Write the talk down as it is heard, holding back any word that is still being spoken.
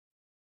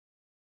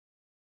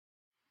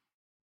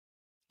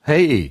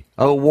Hey,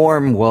 a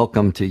warm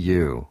welcome to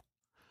you.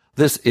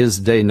 This is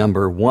day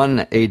number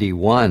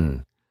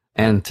 181,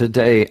 and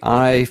today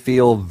I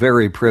feel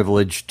very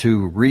privileged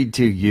to read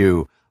to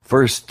you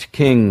 1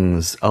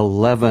 Kings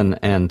 11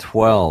 and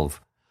 12,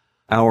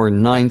 our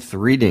ninth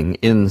reading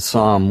in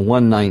Psalm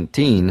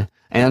 119,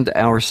 and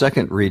our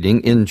second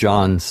reading in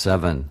John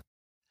 7.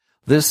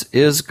 This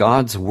is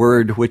God's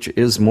word, which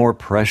is more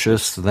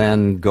precious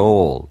than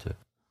gold.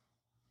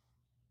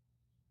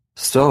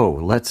 So,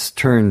 let's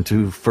turn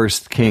to 1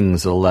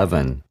 Kings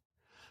 11.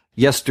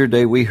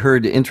 Yesterday we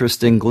heard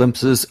interesting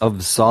glimpses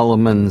of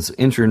Solomon's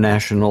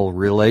international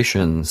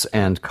relations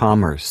and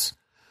commerce.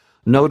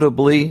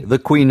 Notably, the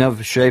Queen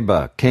of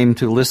Sheba came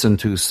to listen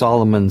to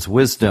Solomon's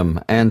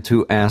wisdom and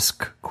to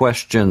ask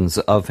questions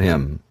of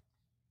him.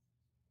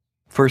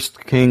 1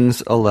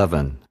 Kings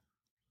 11.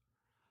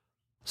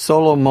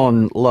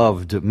 Solomon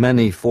loved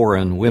many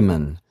foreign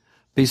women.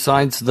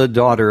 Besides the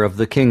daughter of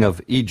the king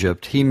of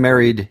Egypt, he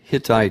married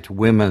Hittite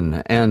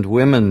women and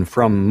women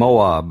from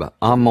Moab,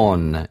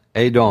 Ammon,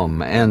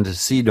 Edom, and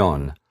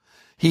Sidon.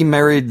 He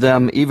married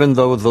them even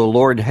though the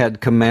Lord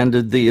had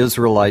commanded the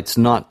Israelites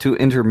not to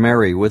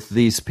intermarry with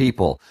these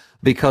people,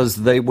 because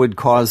they would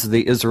cause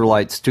the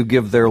Israelites to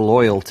give their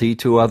loyalty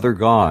to other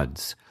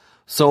gods.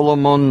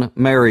 Solomon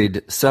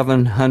married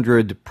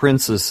 700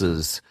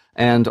 princesses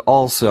and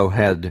also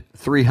had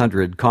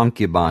 300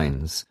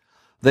 concubines.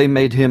 They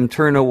made him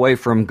turn away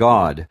from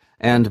God,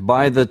 and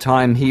by the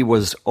time he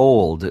was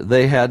old,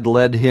 they had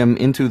led him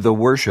into the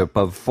worship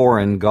of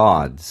foreign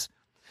gods.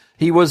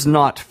 He was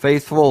not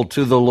faithful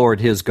to the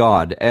Lord his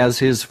God, as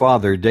his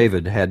father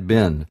David had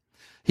been.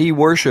 He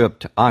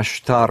worshipped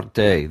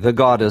Ashtarte, the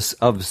goddess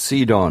of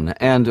Sidon,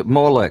 and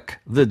Molech,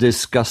 the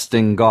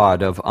disgusting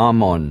god of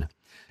Ammon.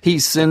 He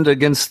sinned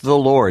against the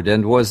Lord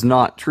and was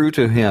not true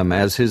to him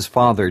as his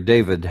father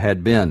David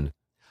had been.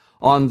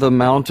 On the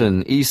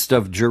mountain east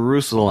of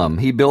Jerusalem,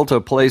 he built a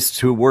place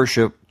to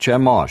worship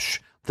Chemosh,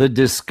 the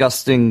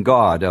disgusting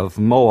god of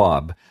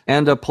Moab,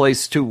 and a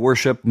place to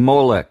worship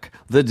Molech,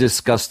 the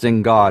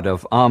disgusting god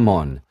of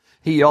Ammon.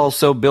 He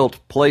also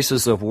built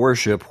places of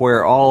worship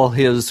where all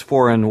his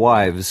foreign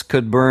wives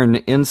could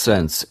burn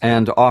incense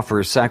and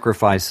offer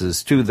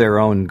sacrifices to their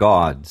own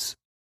gods.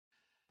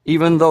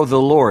 Even though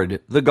the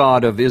Lord, the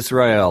God of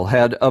Israel,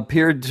 had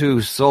appeared to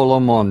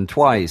Solomon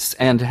twice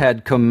and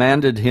had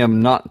commanded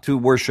him not to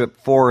worship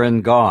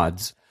foreign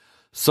gods,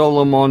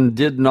 Solomon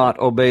did not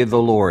obey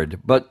the Lord,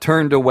 but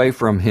turned away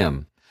from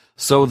him.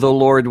 So the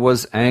Lord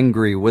was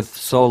angry with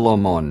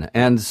Solomon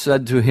and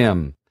said to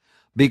him,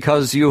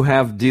 "Because you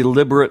have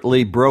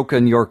deliberately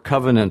broken your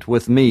covenant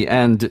with me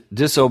and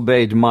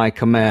disobeyed my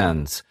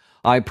commands,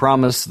 I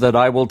promise that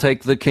I will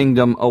take the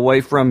kingdom away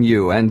from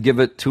you and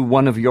give it to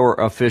one of your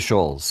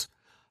officials.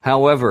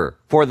 However,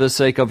 for the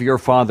sake of your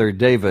father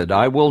David,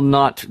 I will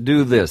not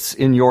do this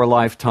in your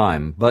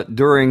lifetime, but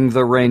during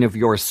the reign of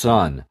your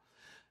son.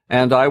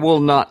 And I will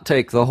not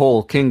take the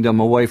whole kingdom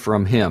away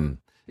from him.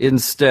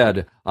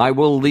 Instead, I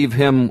will leave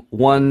him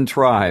one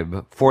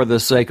tribe for the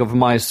sake of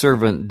my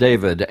servant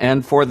David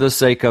and for the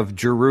sake of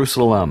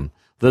Jerusalem,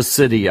 the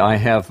city I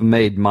have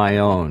made my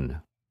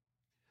own."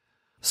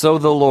 So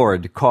the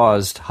Lord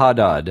caused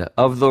Hadad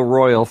of the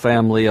royal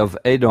family of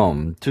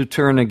Edom to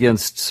turn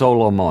against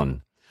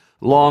Solomon.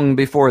 Long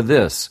before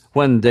this,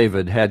 when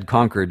David had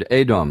conquered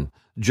Edom,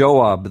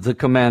 Joab, the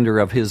commander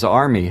of his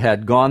army,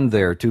 had gone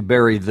there to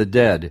bury the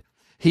dead.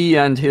 He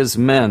and his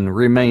men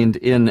remained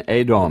in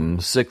Edom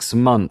 6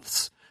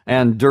 months,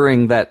 and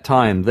during that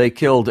time they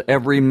killed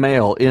every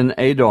male in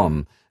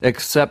Edom,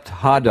 except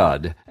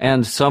Hadad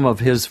and some of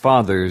his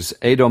father's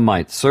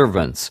Edomite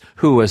servants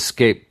who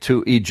escaped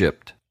to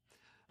Egypt.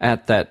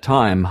 At that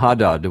time,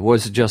 Hadad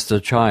was just a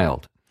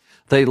child.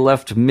 They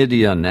left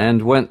Midian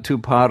and went to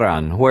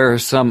Paran, where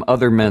some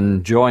other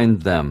men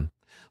joined them.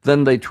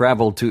 Then they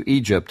traveled to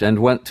Egypt and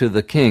went to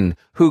the king,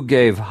 who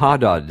gave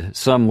Hadad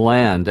some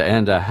land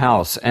and a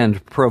house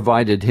and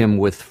provided him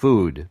with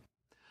food.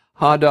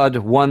 Hadad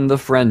won the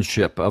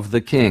friendship of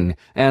the king,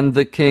 and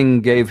the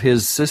king gave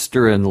his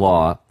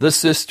sister-in-law, the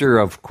sister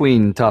of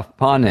Queen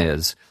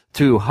Tahpanhes,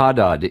 to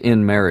Hadad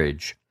in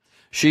marriage.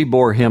 She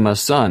bore him a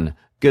son,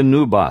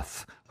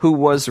 Genubath, who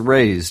was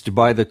raised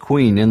by the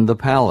queen in the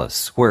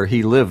palace, where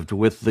he lived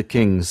with the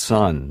king's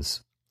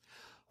sons.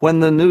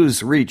 When the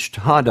news reached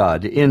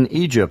Hadad in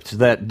Egypt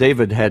that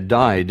David had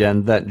died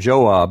and that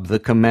Joab, the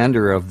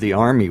commander of the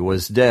army,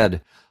 was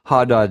dead,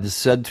 Hadad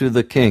said to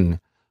the king,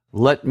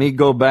 "Let me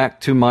go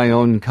back to my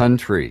own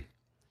country."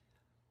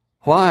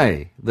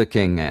 "Why?" the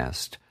king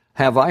asked.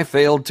 "Have I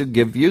failed to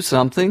give you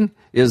something?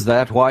 Is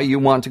that why you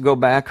want to go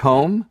back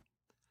home?"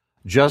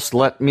 "Just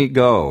let me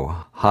go,"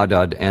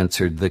 Hadad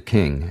answered the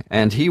king,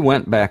 and he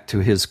went back to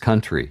his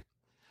country.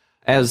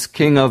 As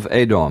king of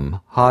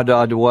Edom,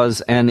 Hadad was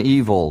an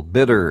evil,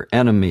 bitter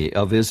enemy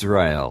of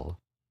Israel.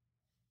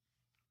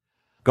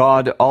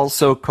 God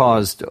also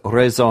caused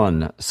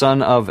Rezon,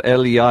 son of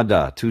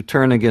Eliada, to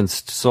turn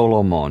against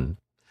Solomon.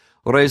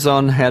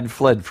 Rezon had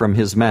fled from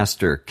his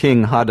master,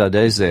 King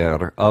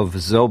Hadadezer of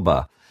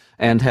Zobah,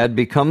 and had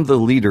become the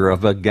leader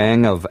of a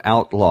gang of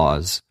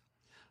outlaws.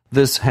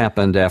 This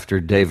happened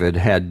after David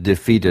had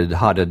defeated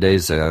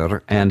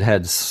Hadadezer and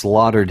had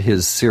slaughtered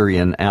his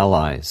Syrian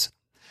allies.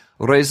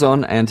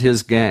 Rezon and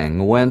his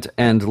gang went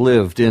and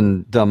lived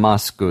in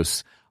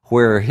Damascus,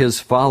 where his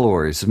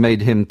followers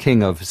made him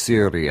king of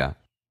Syria.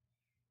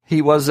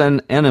 He was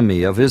an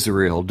enemy of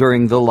Israel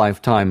during the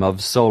lifetime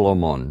of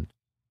Solomon.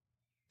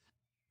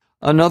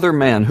 Another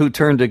man who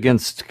turned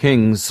against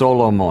King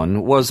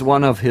Solomon was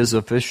one of his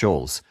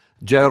officials,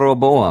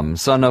 Jeroboam,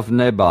 son of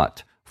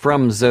Nebat,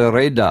 from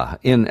Zeredah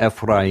in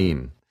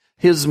Ephraim.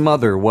 His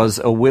mother was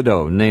a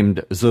widow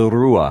named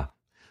Zeruah.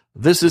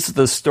 This is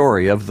the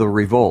story of the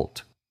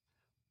revolt.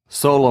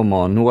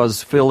 Solomon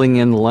was filling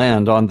in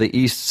land on the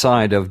east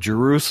side of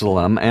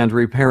Jerusalem and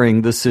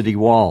repairing the city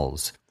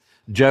walls.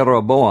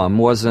 Jeroboam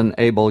was an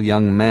able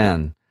young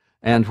man,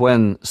 and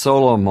when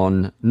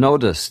Solomon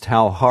noticed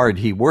how hard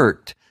he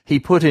worked, he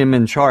put him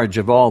in charge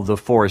of all the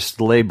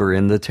forced labor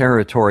in the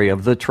territory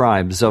of the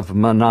tribes of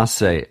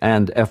Manasseh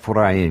and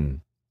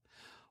Ephraim.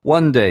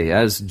 One day,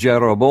 as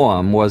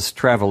Jeroboam was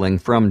traveling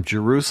from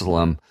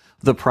Jerusalem,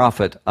 the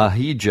prophet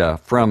Ahijah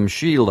from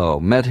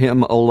Shiloh met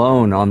him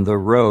alone on the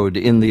road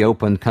in the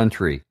open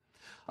country.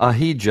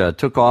 Ahijah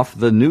took off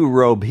the new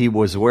robe he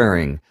was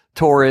wearing,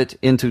 tore it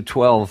into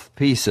 12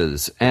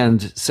 pieces,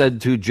 and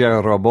said to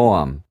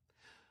Jeroboam,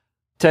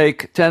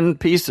 "Take 10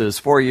 pieces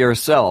for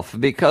yourself,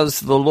 because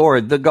the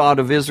Lord, the God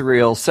of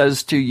Israel,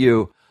 says to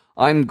you,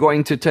 I'm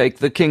going to take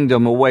the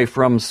kingdom away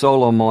from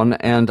Solomon,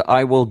 and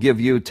I will give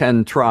you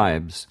 10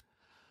 tribes.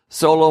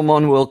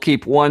 Solomon will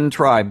keep 1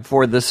 tribe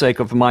for the sake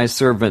of my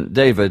servant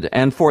David,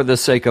 and for the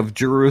sake of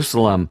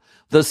Jerusalem,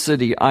 the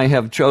city I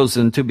have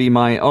chosen to be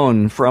my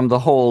own from the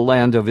whole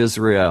land of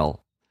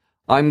Israel.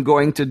 I'm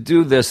going to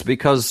do this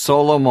because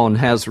Solomon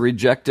has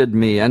rejected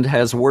me and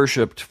has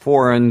worshipped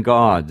foreign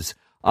gods,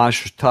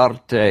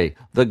 Ashtarte,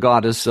 the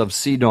goddess of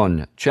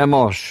Sidon,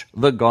 Chemosh,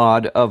 the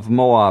god of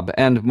Moab,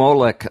 and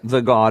Molech,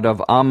 the god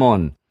of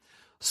Ammon.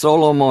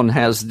 Solomon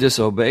has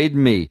disobeyed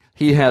me.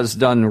 He has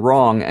done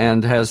wrong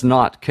and has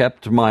not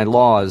kept my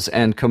laws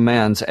and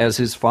commands as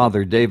his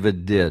father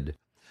David did.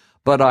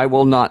 But I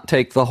will not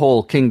take the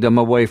whole kingdom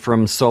away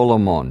from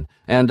Solomon,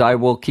 and I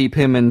will keep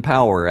him in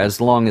power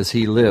as long as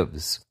he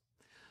lives.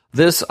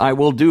 This I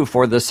will do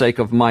for the sake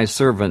of my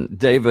servant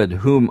David,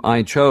 whom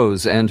I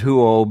chose and who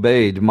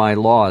obeyed my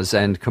laws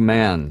and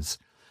commands.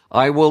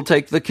 I will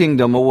take the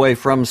kingdom away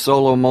from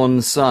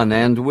Solomon's son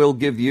and will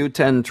give you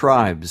 10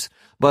 tribes,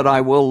 but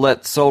I will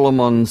let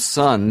Solomon's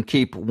son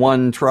keep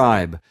 1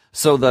 tribe,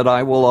 so that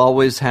I will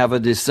always have a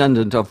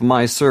descendant of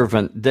my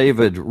servant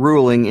David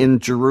ruling in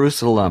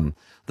Jerusalem,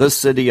 the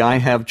city I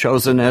have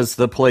chosen as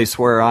the place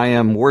where I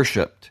am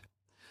worshipped.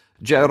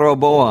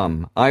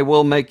 Jeroboam, I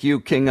will make you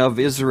king of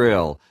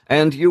Israel,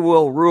 and you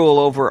will rule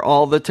over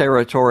all the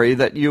territory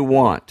that you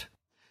want.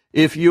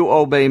 If you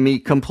obey me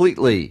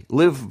completely,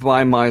 live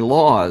by my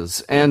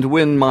laws, and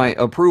win my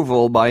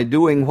approval by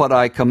doing what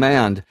I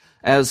command,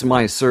 as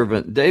my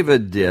servant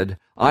David did,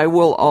 I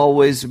will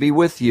always be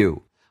with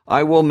you.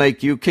 I will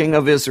make you king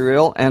of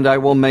Israel, and I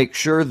will make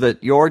sure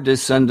that your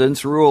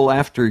descendants rule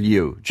after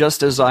you,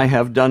 just as I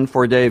have done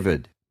for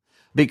David.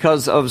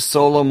 Because of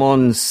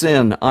Solomon's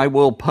sin, I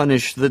will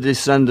punish the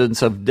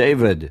descendants of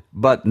David,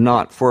 but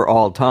not for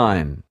all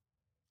time."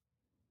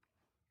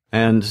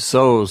 And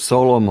so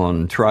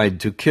Solomon tried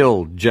to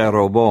kill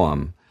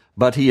Jeroboam,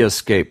 but he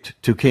escaped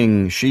to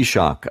King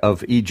Shishak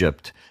of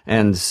Egypt,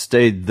 and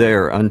stayed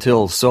there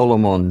until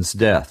Solomon's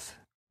death.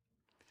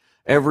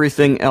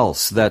 Everything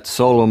else that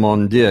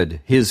Solomon did,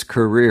 his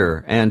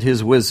career and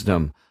his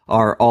wisdom,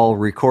 are all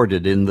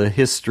recorded in the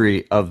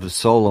history of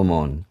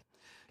Solomon.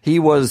 He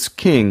was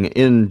king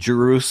in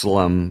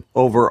Jerusalem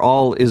over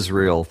all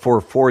Israel for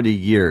 40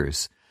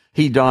 years.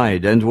 He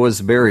died and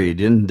was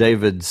buried in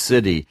David's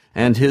city,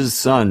 and his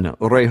son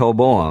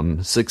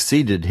Rehoboam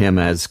succeeded him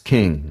as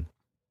king.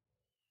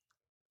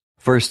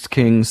 1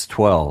 Kings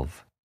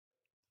 12.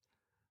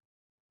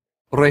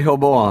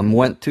 Rehoboam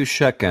went to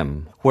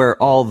Shechem, where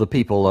all the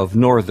people of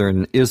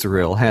northern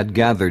Israel had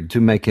gathered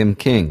to make him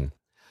king.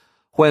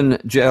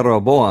 When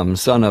Jeroboam,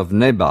 son of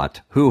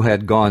Nebat, who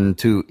had gone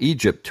to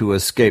Egypt to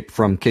escape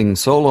from King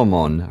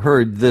Solomon,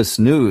 heard this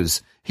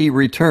news, he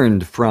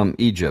returned from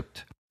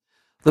Egypt.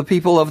 The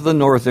people of the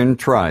northern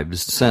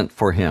tribes sent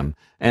for him,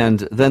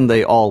 and then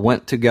they all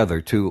went together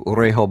to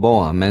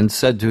Rehoboam and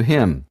said to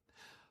him,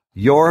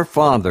 "Your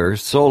father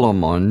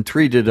Solomon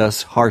treated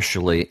us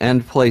harshly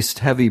and placed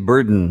heavy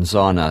burdens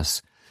on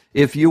us.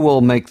 If you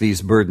will make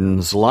these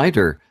burdens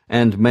lighter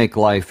and make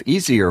life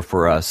easier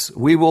for us,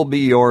 we will be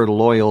your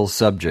loyal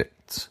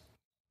subjects."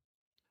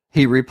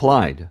 He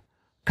replied,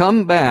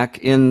 "Come back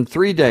in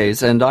 3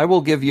 days, and I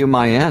will give you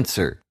my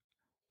answer."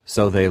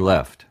 So they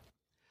left.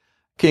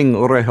 King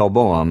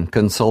Rehoboam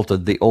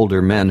consulted the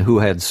older men who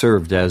had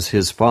served as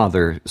his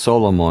father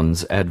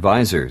Solomon's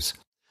advisers.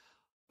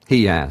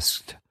 He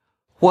asked,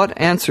 "What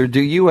answer do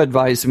you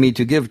advise me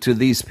to give to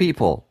these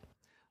people?"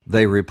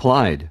 They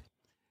replied,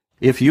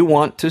 "If you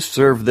want to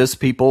serve this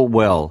people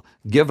well,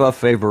 give a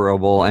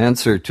favorable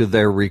answer to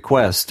their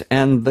request,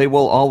 and they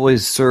will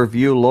always serve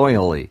you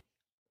loyally."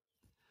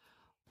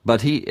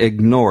 But he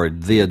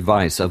ignored the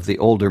advice of the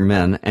older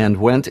men and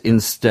went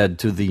instead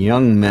to the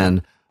young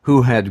men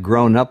who had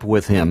grown up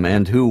with him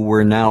and who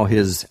were now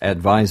his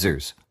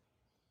advisers.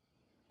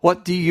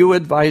 "What do you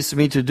advise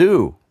me to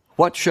do?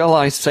 What shall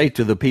I say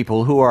to the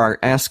people who are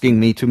asking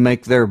me to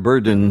make their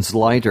burdens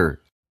lighter?"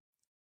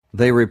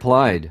 They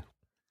replied,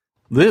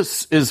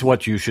 "This is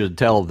what you should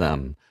tell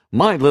them.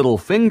 My little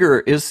finger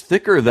is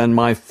thicker than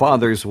my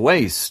father's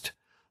waist.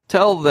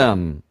 Tell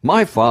them,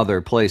 my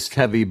father placed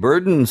heavy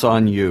burdens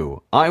on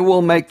you. I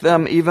will make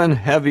them even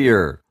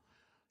heavier.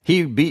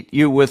 He beat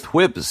you with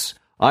whips.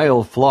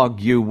 I'll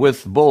flog you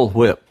with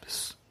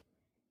bullwhips."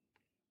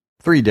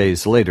 3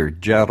 days later,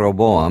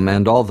 Jeroboam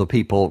and all the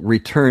people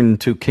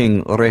returned to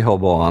King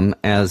Rehoboam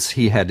as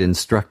he had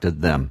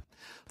instructed them.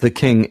 The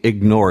king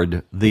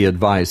ignored the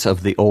advice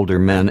of the older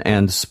men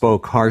and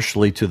spoke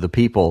harshly to the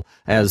people,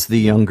 as the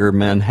younger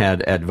men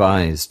had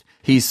advised.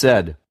 He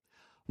said,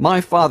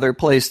 "My father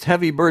placed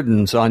heavy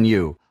burdens on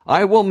you.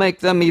 I will make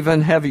them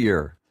even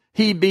heavier.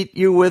 He beat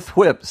you with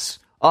whips.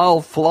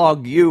 I'll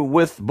flog you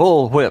with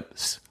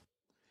bullwhips."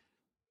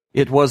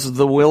 It was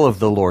the will of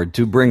the Lord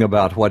to bring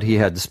about what he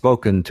had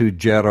spoken to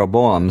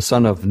Jeroboam,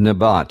 son of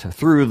Nebat,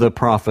 through the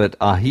prophet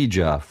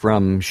Ahijah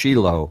from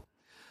Shiloh.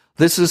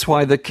 This is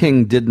why the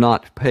king did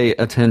not pay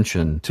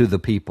attention to the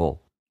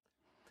people.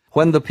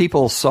 When the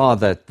people saw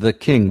that the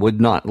king would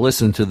not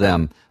listen to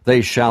them,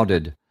 they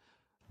shouted,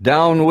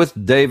 "Down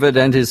with David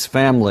and his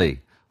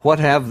family! What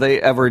have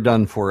they ever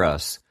done for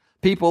us?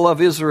 People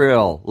of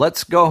Israel,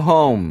 let's go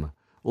home.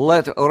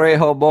 Let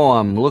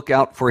Rehoboam look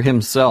out for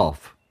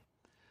himself."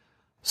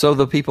 So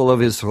the people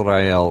of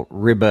Israel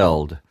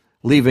rebelled,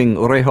 leaving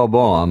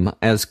Rehoboam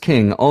as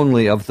king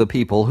only of the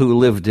people who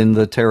lived in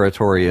the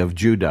territory of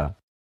Judah.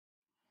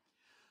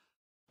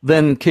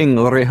 Then King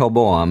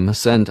Rehoboam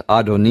sent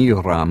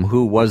Adoniram,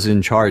 who was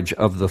in charge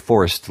of the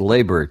forced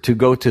labor, to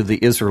go to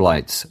the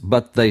Israelites,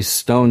 but they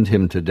stoned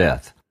him to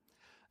death.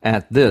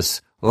 At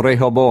this,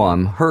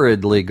 Rehoboam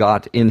hurriedly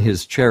got in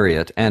his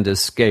chariot and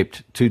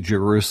escaped to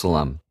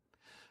Jerusalem.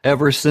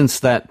 Ever since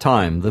that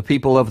time, the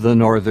people of the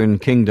northern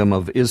kingdom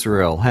of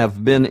Israel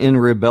have been in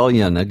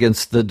rebellion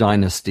against the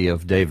dynasty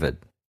of David.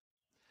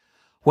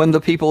 When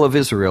the people of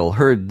Israel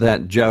heard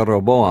that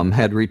Jeroboam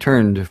had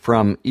returned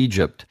from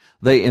Egypt,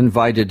 they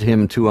invited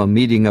him to a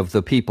meeting of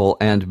the people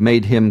and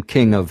made him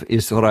king of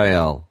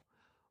Israel.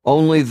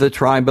 Only the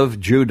tribe of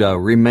Judah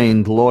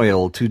remained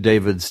loyal to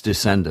David's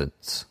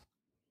descendants.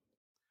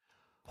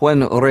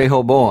 When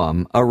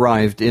Rehoboam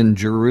arrived in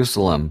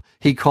Jerusalem,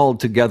 he called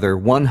together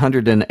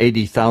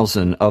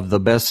 180,000 of the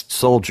best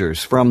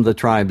soldiers from the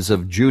tribes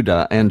of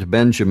Judah and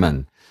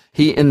Benjamin.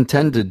 He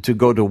intended to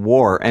go to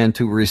war and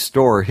to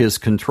restore his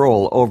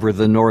control over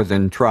the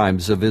northern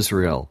tribes of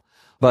Israel.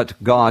 But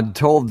God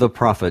told the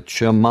prophet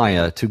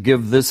Shemaiah to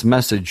give this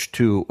message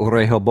to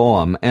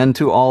Rehoboam and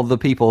to all the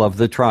people of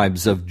the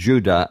tribes of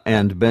Judah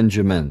and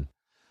Benjamin.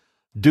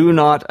 "Do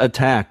not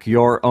attack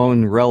your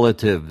own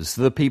relatives,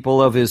 the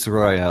people of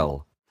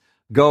Israel.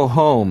 Go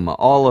home,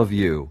 all of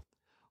you.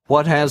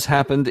 What has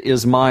happened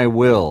is my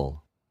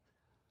will."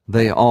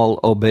 They all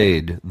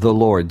obeyed the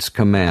Lord's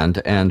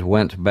command and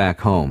went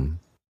back home.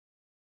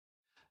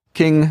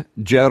 King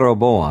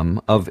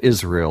Jeroboam of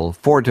Israel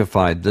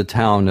fortified the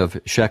town of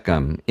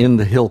Shechem in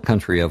the hill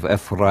country of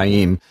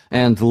Ephraim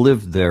and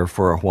lived there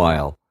for a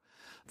while.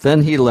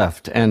 Then he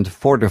left and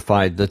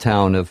fortified the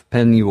town of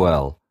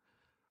Penuel.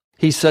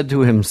 He said to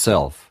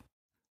himself,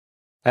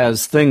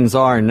 "As things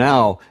are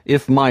now,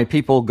 if my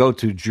people go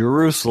to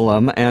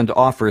Jerusalem and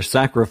offer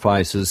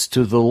sacrifices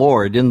to the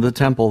Lord in the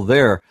temple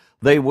there,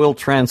 they will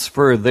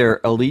transfer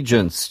their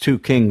allegiance to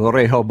King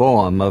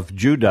Rehoboam of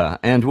Judah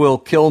and will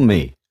kill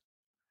me."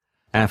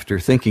 After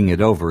thinking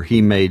it over,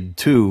 he made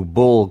 2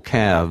 bull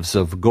calves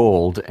of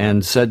gold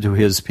and said to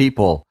his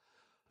people,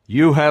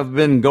 "You have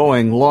been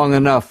going long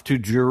enough to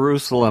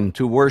Jerusalem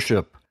to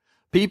worship.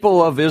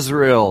 People of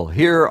Israel,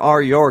 here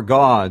are your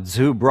gods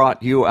who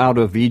brought you out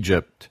of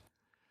Egypt."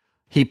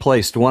 He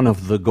placed one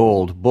of the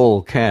gold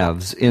bull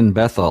calves in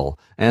Bethel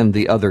and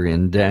the other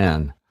in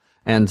Dan.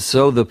 And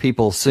so the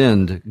people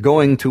sinned,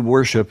 going to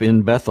worship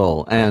in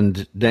Bethel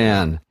and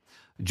Dan.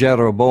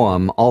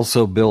 Jeroboam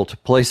also built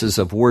places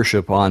of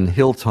worship on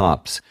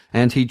hilltops,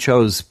 and he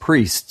chose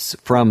priests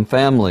from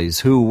families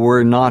who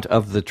were not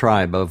of the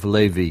tribe of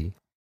Levi.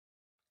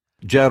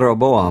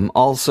 Jeroboam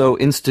also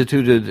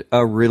instituted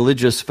a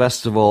religious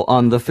festival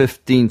on the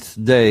 15th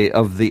day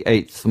of the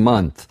 8th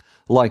month,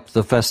 like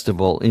the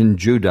festival in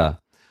Judah.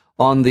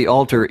 On the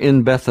altar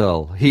in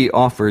Bethel he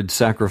offered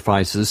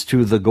sacrifices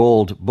to the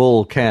gold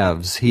bull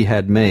calves he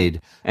had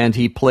made, and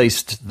he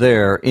placed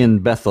there in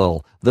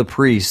Bethel the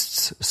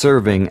priests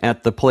serving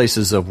at the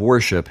places of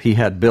worship he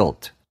had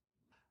built.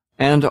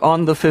 And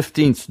on the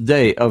 15th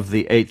day of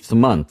the 8th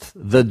month,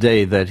 the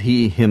day that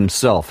he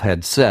himself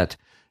had set,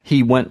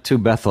 he went to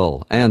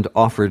Bethel and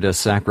offered a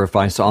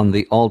sacrifice on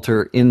the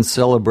altar in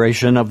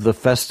celebration of the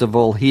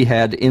festival he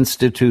had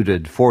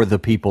instituted for the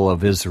people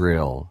of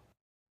Israel.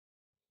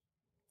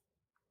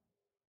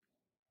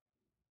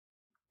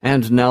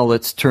 And now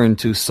let's turn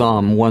to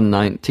Psalm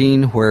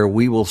 119, where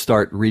we will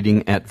start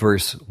reading at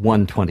verse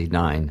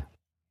 129.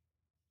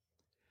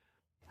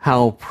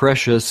 How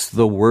precious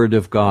the Word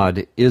of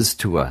God is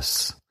to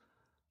us!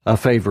 A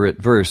favorite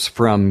verse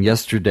from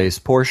yesterday's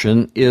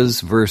portion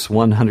is verse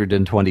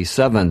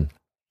 127.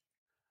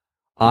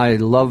 I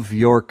love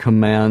your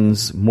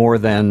commands more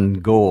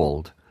than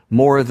gold,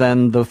 more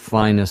than the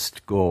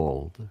finest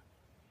gold.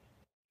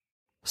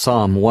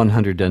 Psalm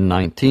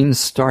 119,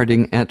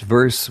 starting at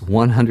verse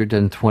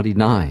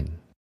 129.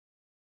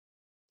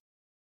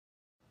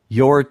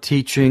 Your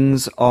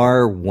teachings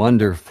are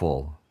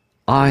wonderful.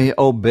 I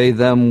obey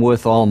them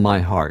with all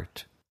my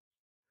heart.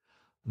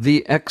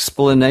 The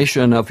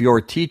explanation of your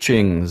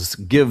teachings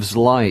gives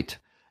light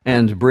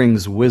and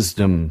brings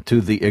wisdom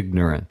to the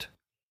ignorant.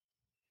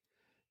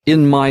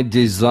 In my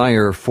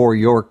desire for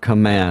your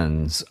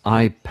commands,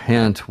 I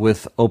pant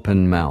with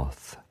open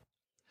mouth.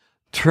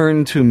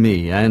 Turn to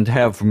me and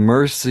have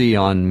mercy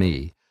on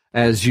me,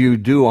 as you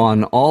do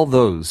on all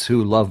those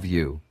who love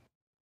you.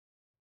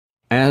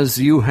 As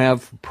you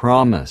have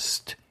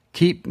promised,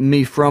 keep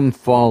me from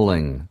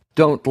falling.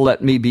 Don't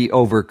let me be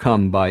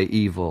overcome by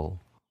evil.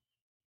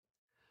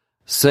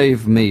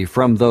 Save me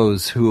from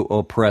those who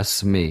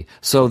oppress me,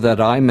 so that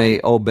I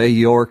may obey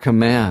your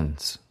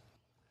commands.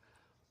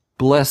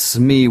 Bless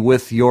me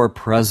with your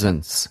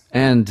presence,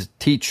 and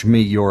teach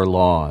me your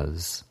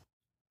laws.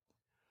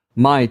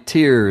 My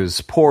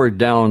tears pour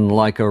down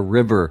like a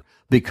river,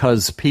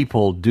 because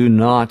people do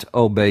not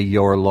obey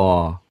your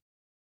law.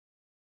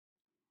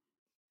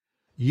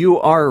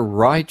 You are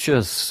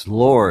righteous,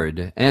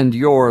 Lord, and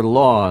your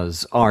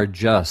laws are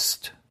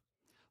just.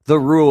 The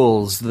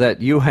rules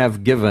that you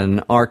have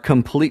given are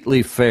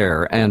completely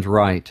fair and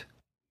right.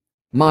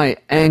 My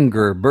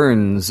anger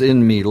burns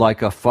in me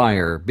like a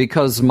fire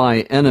because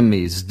my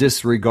enemies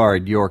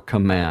disregard your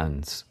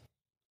commands.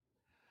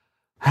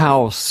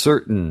 How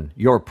certain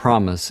your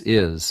promise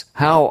is!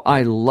 How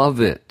I love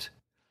it!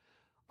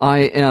 I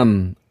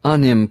am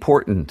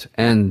unimportant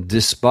and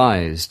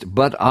despised,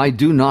 but I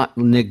do not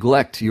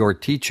neglect your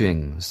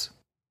teachings.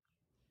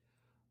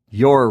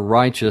 Your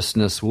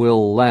righteousness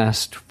will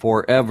last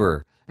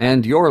forever,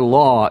 and your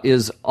law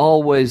is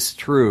always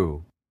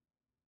true.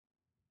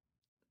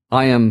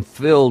 I am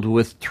filled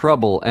with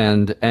trouble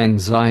and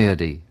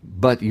anxiety,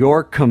 but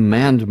your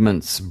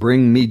commandments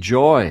bring me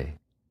joy.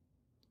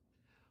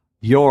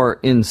 Your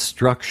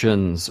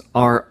instructions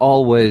are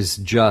always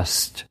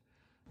just.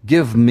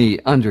 Give me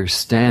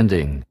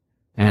understanding,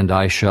 and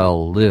I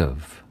shall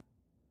live.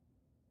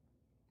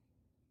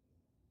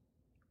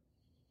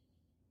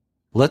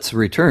 Let's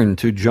return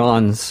to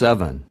John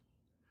 7.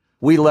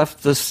 We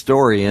left the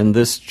story in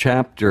this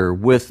chapter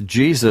with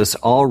Jesus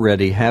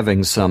already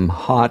having some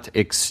hot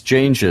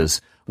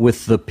exchanges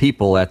with the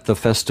people at the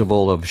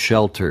Festival of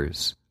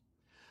Shelters.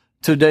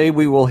 Today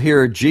we will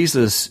hear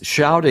Jesus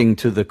shouting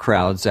to the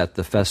crowds at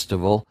the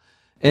festival,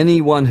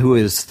 "Anyone who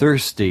is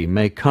thirsty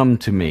may come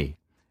to me.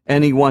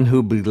 Anyone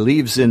who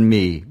believes in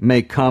me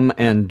may come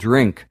and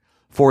drink,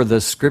 for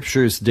the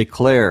Scriptures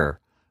declare,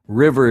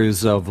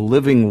 rivers of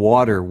living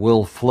water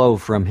will flow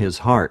from his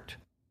heart."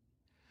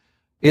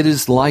 It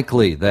is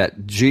likely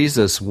that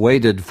Jesus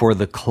waited for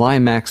the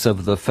climax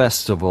of the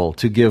festival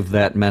to give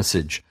that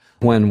message,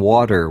 when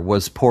water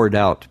was poured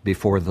out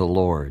before the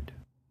Lord.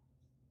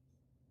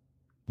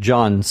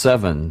 John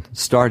 7,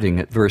 starting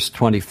at verse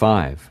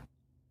 25.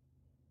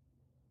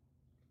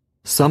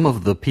 Some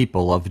of the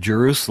people of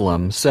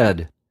Jerusalem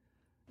said,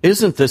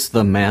 "Isn't this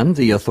the man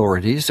the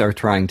authorities are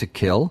trying to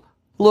kill?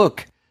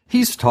 Look,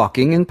 he's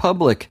talking in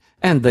public,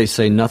 and they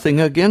say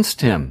nothing against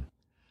him.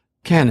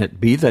 Can it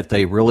be that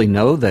they really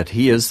know that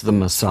he is the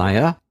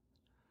Messiah?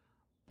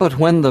 But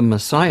when the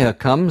Messiah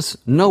comes,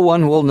 no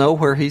one will know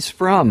where he's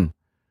from,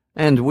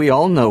 and we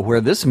all know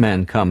where this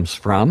man comes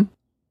from."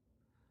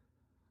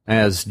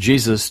 As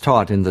Jesus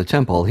taught in the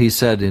temple, he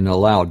said in a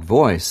loud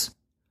voice,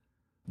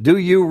 "Do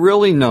you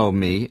really know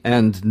me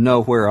and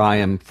know where I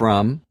am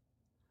from?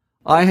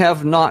 I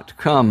have not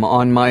come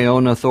on my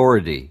own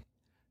authority.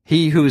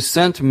 He who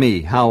sent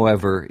me,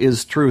 however,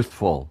 is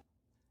truthful.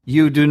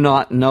 You do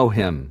not know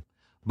him,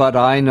 but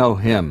I know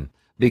him,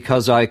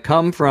 because I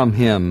come from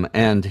him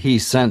and he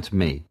sent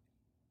me."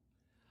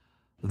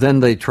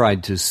 Then they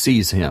tried to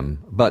seize him,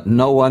 but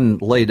no one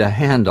laid a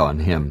hand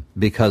on him,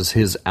 because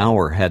his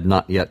hour had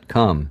not yet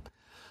come.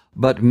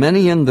 But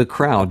many in the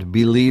crowd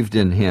believed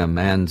in him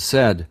and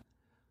said,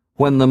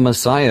 "When the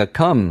Messiah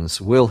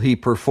comes, will he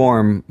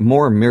perform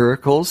more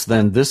miracles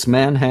than this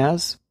man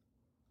has?"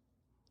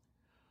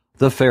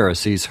 The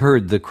Pharisees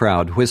heard the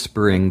crowd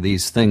whispering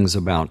these things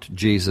about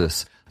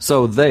Jesus,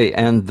 so they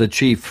and the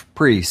chief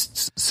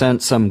priests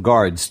sent some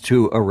guards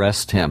to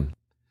arrest him.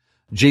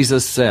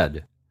 Jesus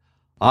said,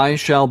 "I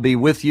shall be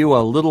with you a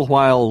little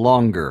while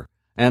longer,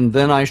 and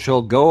then I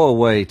shall go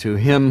away to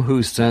him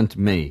who sent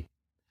me.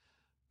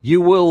 You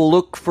will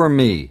look for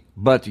me,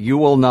 but you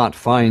will not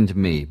find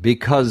me,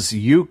 because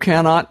you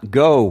cannot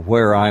go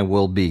where I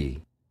will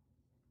be."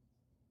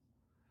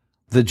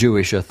 The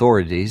Jewish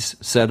authorities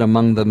said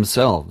among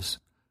themselves,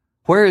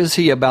 Where is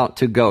he about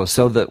to go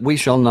so that we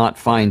shall not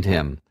find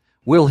him?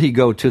 Will he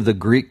go to the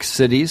Greek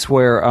cities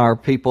where our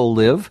people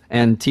live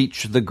and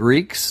teach the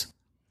Greeks?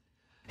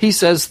 He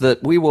says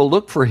that we will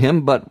look for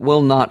him but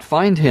will not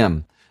find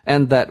him,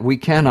 and that we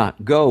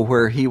cannot go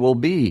where he will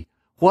be.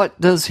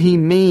 What does he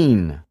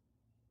mean?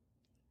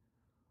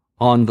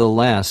 On the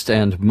last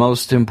and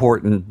most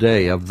important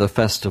day of the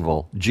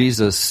festival,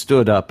 Jesus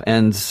stood up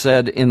and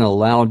said in a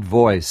loud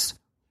voice,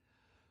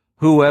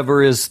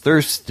 "Whoever is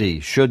thirsty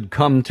should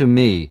come to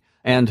me,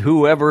 and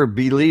whoever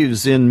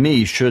believes in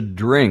me should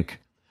drink.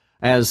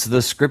 As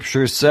the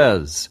Scripture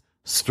says,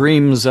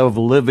 streams of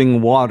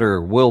living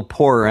water will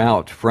pour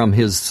out from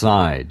his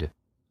side."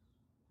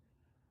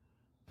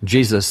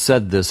 Jesus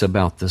said this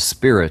about the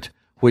Spirit,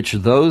 which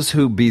those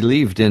who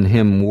believed in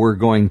him were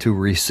going to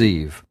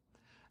receive.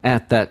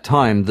 At that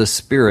time the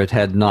Spirit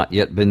had not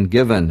yet been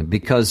given,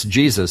 because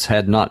Jesus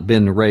had not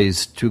been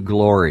raised to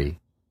glory.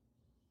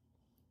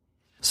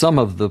 Some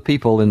of the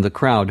people in the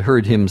crowd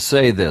heard him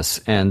say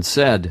this and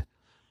said,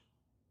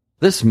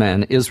 "This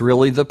man is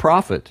really the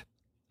prophet."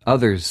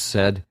 Others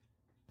said,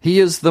 "He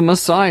is the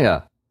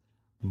Messiah."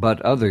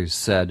 But others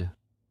said,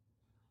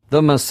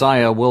 "The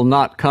Messiah will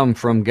not come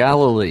from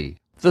Galilee.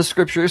 The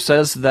Scripture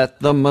says that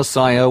the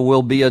Messiah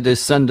will be a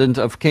descendant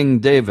of King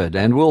David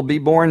and will be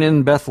born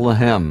in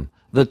Bethlehem,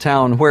 the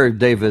town where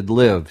David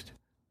lived."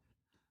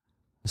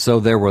 So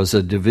there was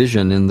a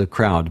division in the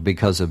crowd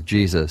because of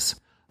Jesus.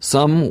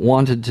 Some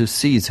wanted to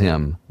seize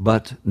him,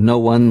 but no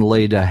one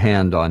laid a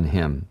hand on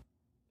him.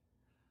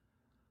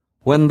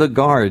 When the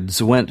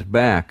guards went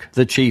back,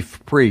 the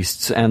chief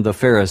priests and the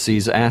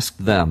Pharisees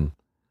asked them,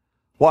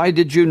 "Why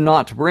did you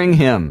not bring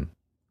him?"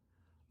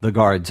 The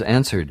guards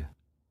answered,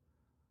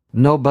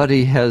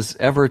 "Nobody has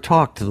ever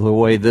talked the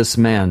way this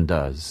man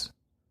does."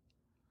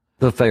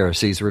 The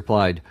Pharisees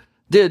replied,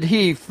 "Did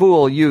he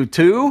fool you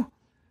too?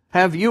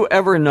 Have you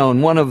ever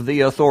known one of the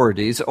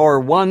authorities or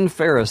one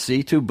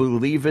Pharisee to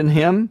believe in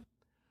him?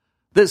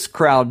 This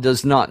crowd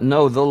does not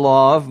know the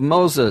law of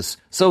Moses,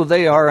 so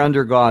they are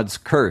under God's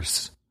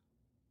curse."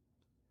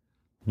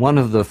 One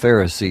of the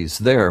Pharisees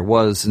there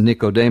was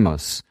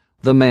Nicodemus,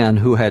 the man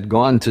who had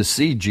gone to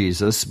see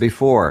Jesus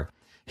before.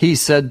 He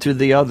said to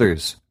the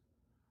others,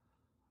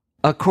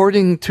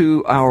 "According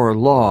to our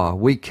law,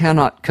 we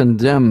cannot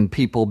condemn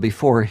people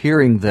before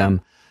hearing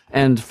them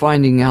and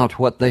finding out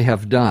what they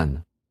have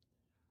done."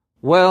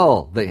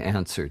 "Well," they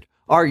answered,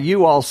 "are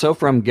you also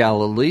from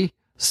Galilee?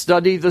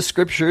 Study the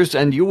Scriptures,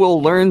 and you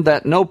will learn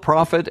that no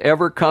prophet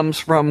ever comes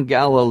from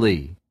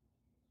Galilee."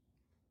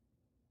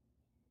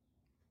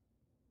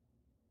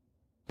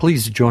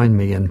 Please join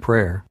me in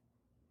prayer.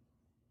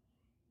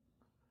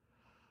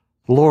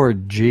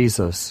 Lord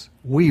Jesus,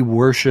 we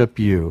worship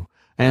you,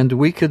 and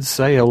we could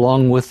say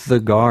along with the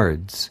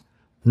guards,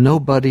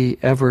 nobody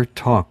ever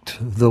talked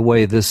the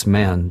way this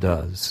man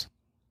does.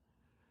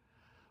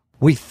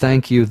 We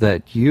thank you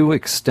that you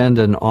extend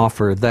an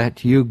offer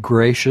that you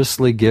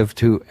graciously give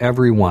to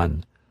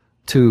everyone,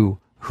 to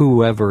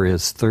whoever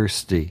is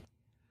thirsty.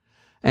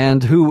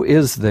 And who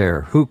is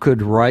there who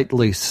could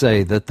rightly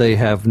say that they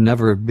have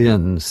never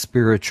been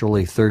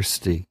spiritually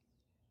thirsty?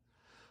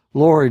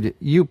 Lord,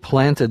 you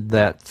planted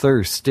that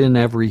thirst in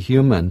every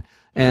human,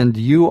 and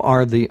you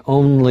are the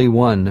only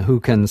one who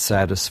can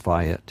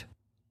satisfy it.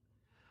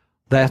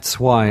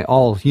 That's why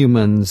all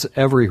humans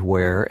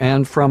everywhere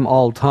and from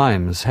all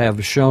times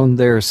have shown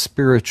their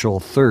spiritual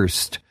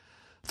thirst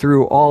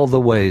through all the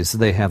ways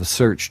they have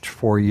searched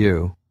for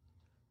you.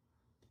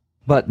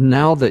 But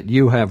now that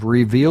you have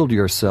revealed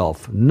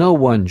yourself, no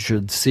one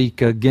should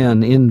seek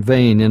again in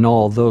vain in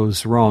all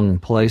those wrong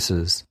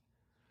places.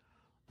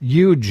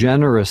 You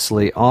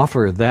generously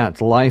offer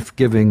that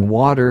life-giving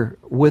water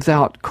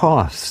without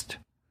cost.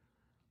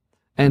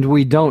 And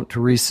we don't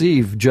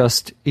receive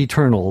just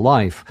eternal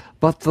life,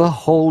 but the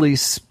Holy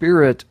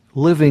Spirit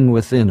living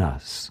within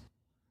us.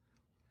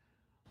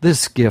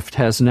 This gift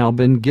has now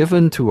been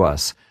given to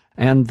us,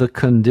 and the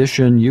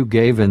condition you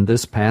gave in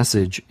this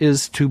passage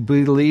is to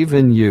believe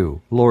in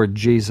you, Lord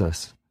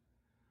Jesus.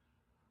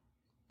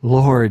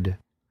 Lord,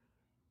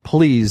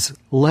 please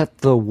let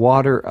the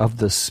water of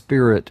the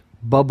Spirit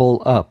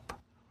bubble up,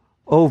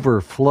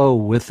 overflow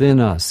within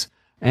us,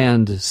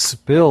 and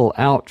spill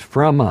out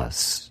from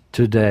us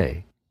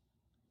today.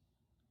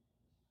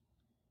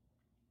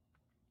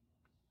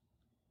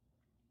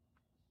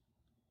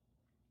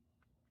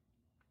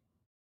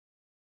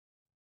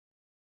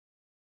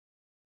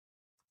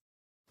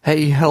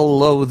 Hey,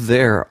 hello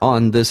there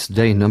on this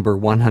day number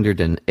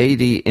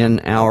 180 in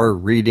our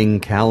reading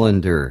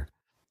calendar.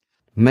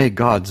 May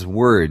God's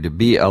Word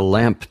be a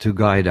lamp to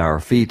guide our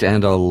feet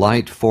and a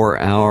light for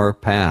our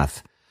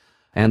path.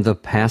 And the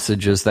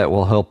passages that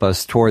will help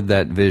us toward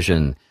that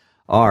vision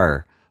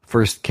are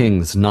 1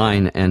 Kings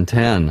 9 and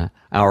 10,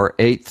 our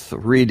 8th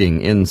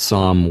reading in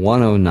Psalm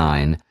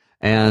 109,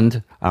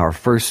 and our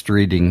first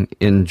reading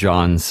in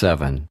John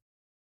 7.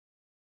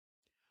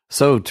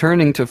 So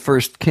turning to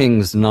 1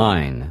 Kings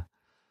 9,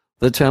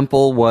 the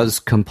temple was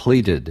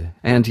completed,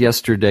 and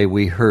yesterday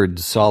we heard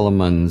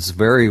Solomon's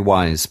very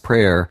wise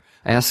prayer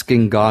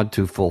asking God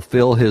to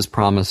fulfill his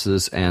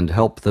promises and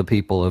help the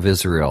people of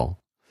Israel.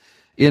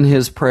 In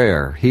his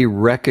prayer, he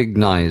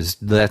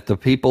recognized that the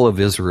people of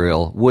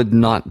Israel would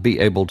not be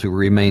able to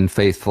remain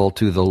faithful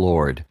to the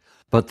Lord,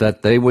 but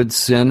that they would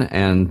sin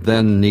and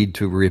then need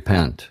to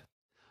repent.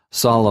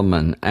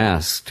 Solomon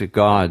asked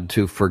God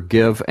to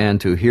forgive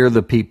and to hear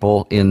the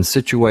people in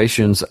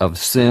situations of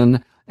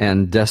sin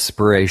and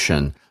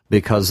desperation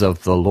because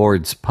of the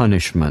Lord's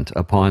punishment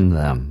upon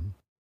them.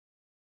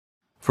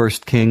 1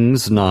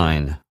 Kings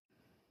 9.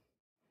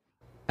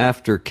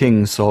 After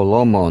King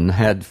Solomon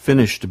had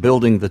finished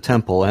building the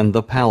temple and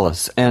the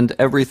palace and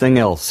everything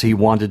else he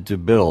wanted to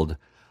build,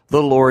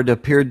 the Lord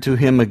appeared to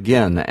him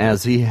again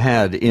as he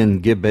had in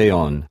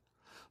Gibeon.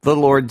 The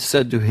Lord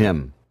said to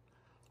him,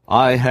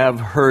 I have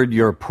heard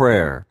your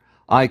prayer.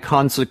 I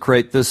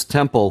consecrate this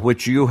temple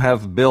which you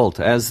have built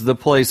as the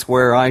place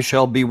where I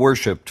shall be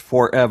worshipped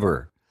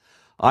forever.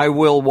 I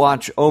will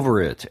watch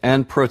over it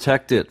and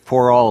protect it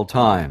for all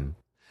time.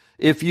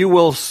 If you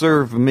will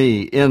serve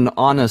me in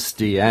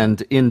honesty and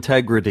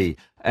integrity,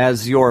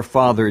 as your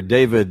father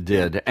David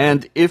did,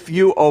 and if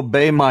you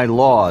obey my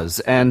laws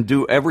and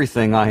do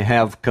everything I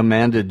have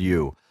commanded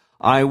you,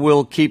 I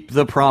will keep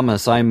the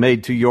promise I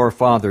made to your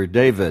father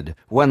David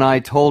when I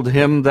told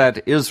him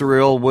that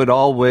Israel would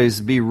always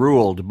be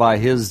ruled by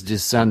his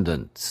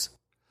descendants.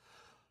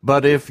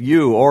 But if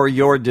you or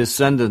your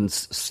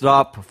descendants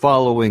stop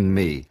following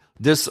me,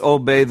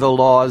 disobey the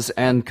laws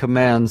and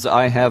commands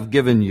I have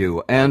given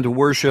you, and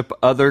worship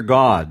other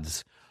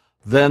gods,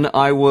 then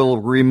I will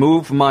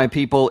remove my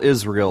people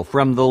Israel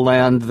from the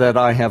land that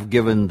I have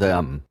given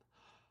them.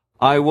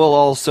 I will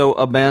also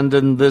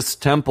abandon this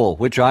temple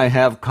which I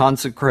have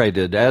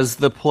consecrated as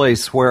the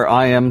place where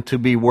I am to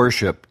be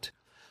worshipped.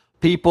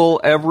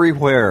 People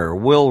everywhere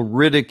will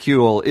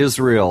ridicule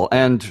Israel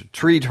and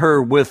treat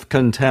her with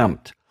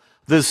contempt.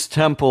 This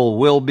temple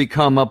will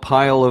become a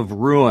pile of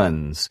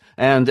ruins,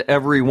 and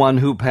everyone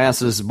who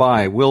passes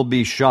by will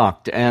be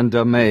shocked and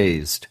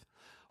amazed.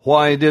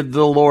 Why did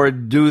the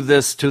Lord do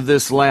this to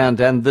this land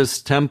and this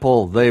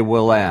temple, they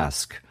will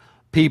ask.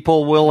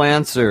 People will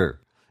answer,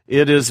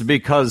 it is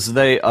because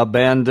they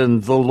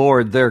abandoned the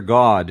Lord their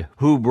God,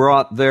 who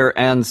brought their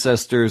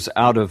ancestors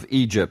out of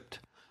Egypt.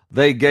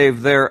 They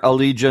gave their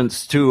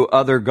allegiance to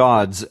other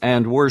gods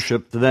and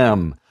worshipped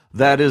them.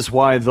 That is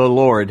why the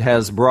Lord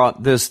has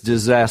brought this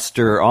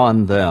disaster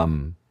on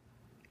them.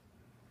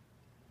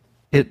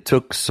 It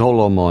took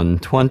Solomon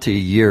 20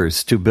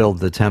 years to build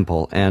the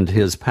temple and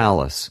his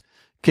palace.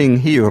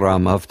 King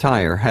Hiram of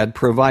Tyre had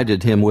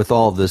provided him with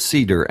all the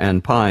cedar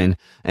and pine,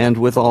 and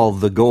with all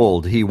the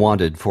gold he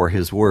wanted for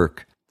his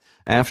work.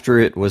 After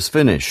it was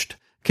finished,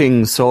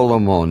 King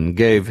Solomon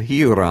gave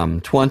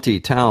Hiram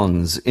 20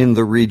 towns in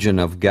the region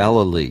of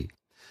Galilee.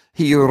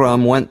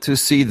 Hiram went to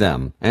see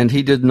them, and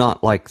he did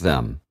not like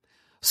them.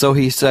 So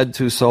he said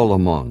to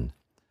Solomon,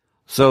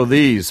 So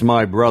these,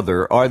 my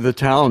brother, are the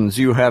towns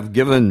you have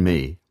given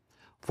me.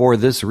 For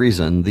this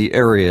reason the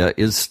area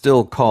is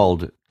still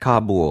called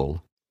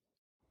Kabul.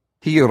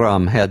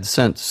 Hiram had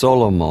sent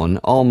Solomon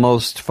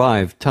almost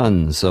 5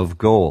 tons of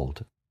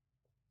gold.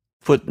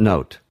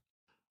 Footnote: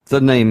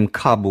 the name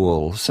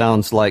Kabul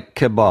sounds like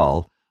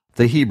Kebal,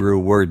 the Hebrew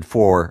word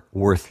for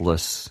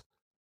worthless.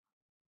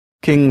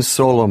 King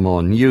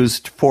Solomon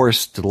used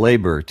forced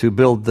labor to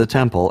build the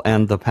temple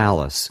and the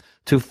palace,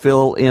 to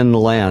fill in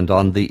land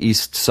on the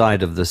east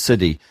side of the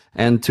city,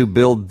 and to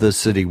build the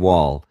city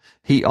wall.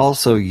 He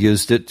also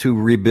used it to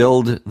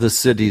rebuild the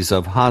cities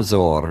of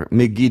Hazor,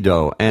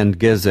 Megiddo, and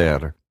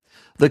Gezer.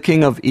 The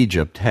king of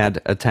Egypt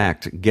had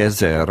attacked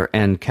Gezer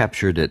and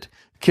captured it,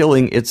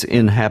 killing its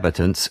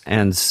inhabitants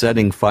and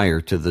setting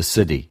fire to the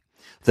city.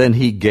 Then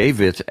he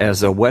gave it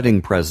as a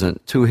wedding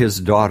present to his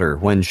daughter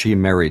when she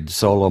married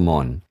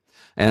Solomon,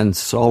 and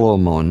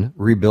Solomon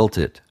rebuilt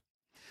it.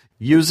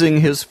 Using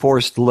his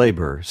forced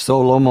labor,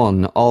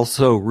 Solomon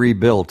also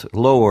rebuilt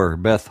Lower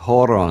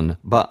Beth-horon,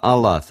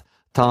 Baalath,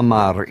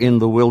 Tamar in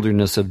the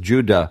wilderness of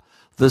Judah,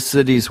 the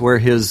cities where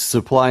his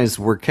supplies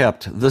were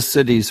kept, the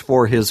cities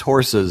for his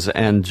horses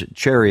and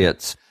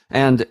chariots,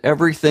 and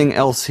everything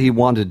else he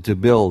wanted to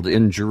build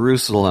in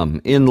Jerusalem,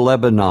 in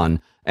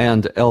Lebanon,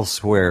 and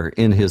elsewhere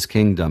in his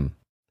kingdom.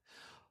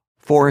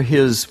 For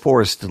his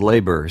forced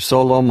labor,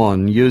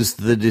 Solomon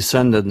used the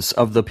descendants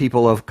of the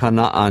people of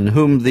Canaan,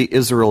 whom the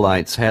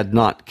Israelites had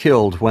not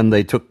killed when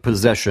they took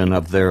possession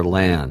of their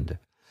land.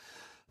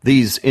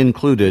 These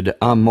included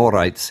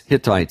Amorites,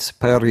 Hittites,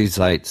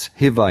 Perizzites,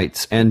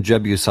 Hivites, and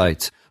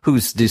Jebusites,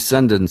 whose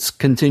descendants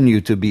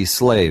continue to be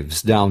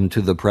slaves down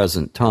to the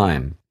present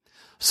time.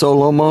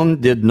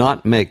 Solomon did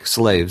not make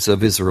slaves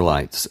of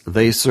Israelites.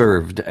 They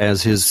served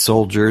as his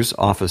soldiers,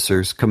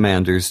 officers,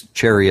 commanders,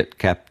 chariot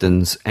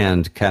captains,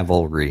 and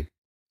cavalry.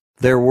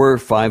 There were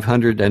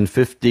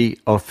 550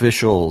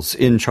 officials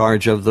in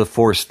charge of the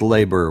forced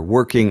labor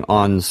working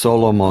on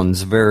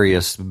Solomon's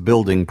various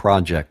building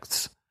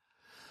projects.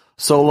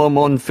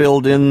 Solomon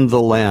filled in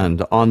the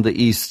land on the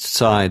east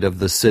side of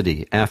the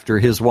city after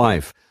his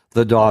wife,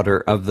 the daughter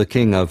of the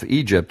king of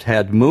Egypt,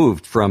 had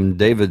moved from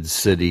David's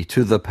city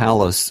to the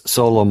palace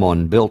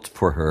Solomon built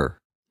for her.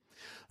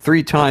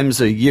 3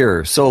 times a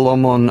year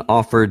Solomon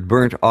offered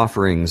burnt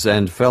offerings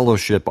and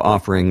fellowship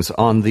offerings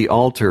on the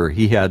altar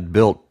he had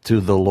built to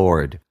the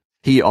Lord.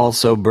 He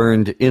also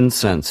burned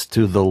incense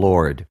to the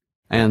Lord,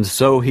 and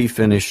so he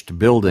finished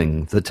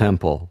building the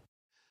temple.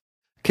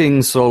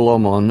 King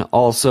Solomon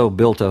also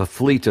built a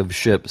fleet of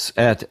ships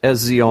at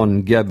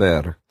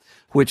Ezion-Geber,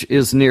 which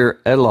is near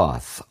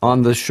Elath,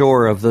 on the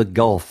shore of the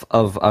Gulf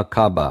of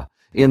Aqaba,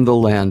 in the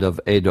land of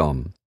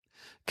Edom.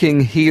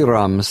 King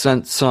Hiram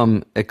sent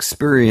some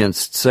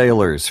experienced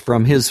sailors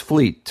from his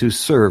fleet to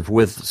serve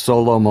with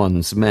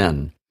Solomon's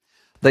men.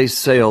 They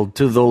sailed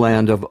to the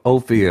land of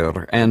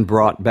Ophir and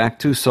brought back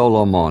to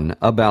Solomon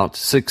about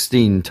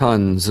 16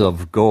 tons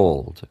of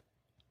gold.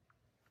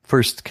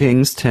 1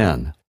 Kings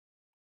 10.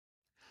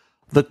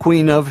 The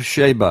queen of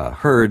Sheba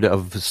heard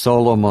of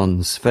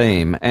Solomon's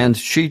fame, and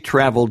she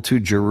traveled to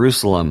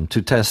Jerusalem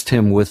to test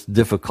him with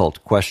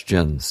difficult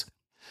questions.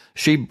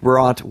 She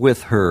brought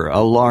with her a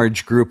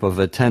large group of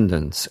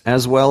attendants,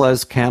 as well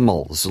as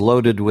camels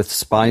loaded with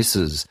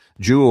spices,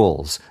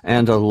 jewels,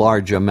 and a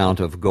large amount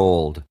of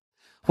gold.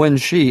 When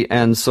she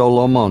and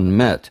Solomon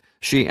met,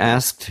 she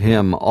asked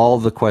him all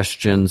the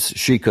questions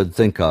she could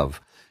think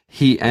of.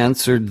 He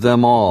answered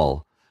them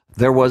all.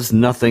 There was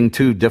nothing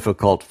too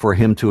difficult for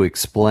him to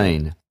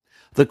explain.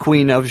 The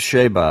queen of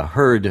Sheba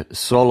heard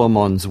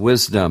Solomon's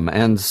wisdom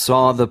and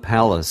saw the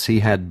palace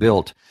he had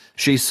built.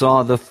 She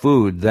saw the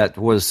food that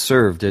was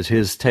served at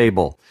his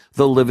table,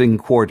 the living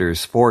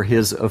quarters for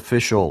his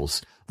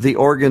officials, the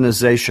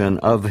organization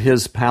of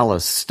his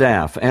palace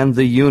staff, and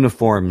the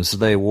uniforms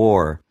they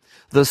wore,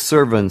 the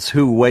servants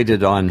who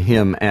waited on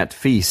him at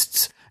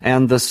feasts,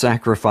 and the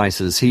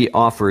sacrifices he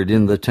offered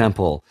in the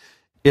temple.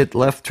 It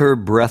left her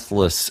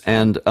breathless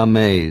and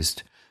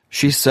amazed.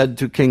 She said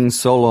to King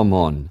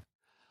Solomon,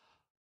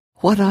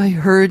 "What I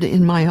heard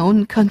in my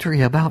own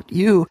country about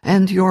you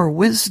and your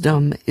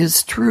wisdom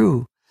is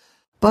true.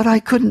 But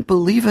I couldn't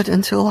believe it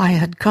until I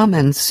had come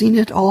and seen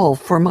it all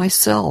for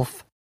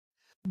myself.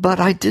 But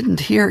I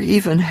didn't hear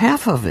even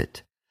half of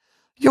it.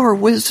 Your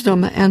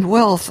wisdom and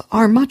wealth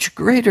are much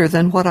greater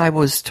than what I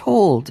was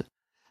told.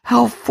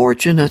 How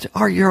fortunate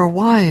are your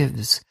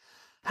wives!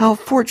 How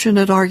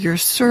fortunate are your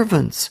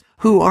servants,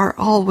 who are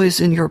always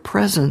in your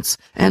presence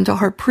and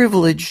are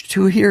privileged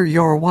to hear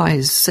your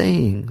wise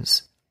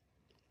sayings.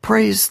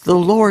 Praise the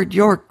Lord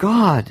your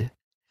God!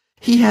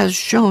 He has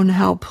shown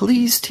how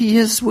pleased he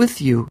is with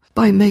you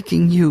by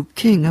making you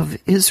king of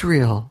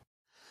Israel.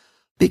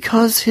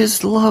 Because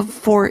his love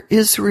for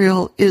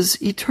Israel is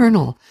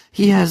eternal,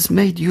 he has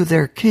made you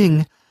their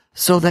king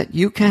so that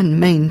you can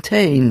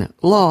maintain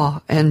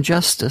law and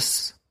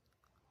justice."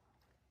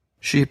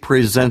 She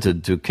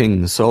presented to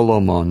King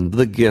Solomon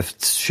the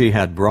gifts she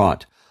had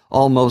brought,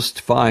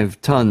 almost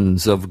 5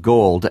 tons of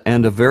gold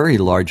and a very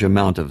large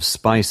amount of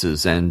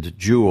spices and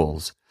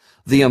jewels.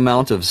 The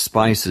amount of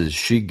spices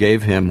she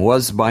gave him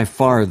was by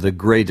far the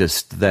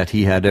greatest that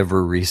he had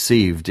ever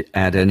received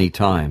at any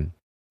time.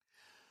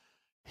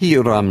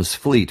 Hiram's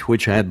fleet,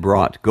 which had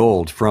brought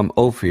gold from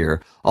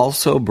Ophir,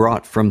 also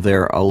brought from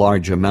there a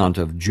large amount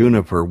of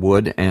juniper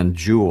wood and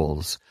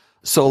jewels.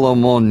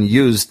 Solomon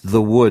used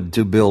the wood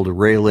to build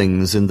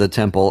railings in the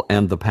temple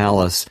and the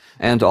palace,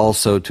 and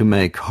also to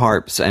make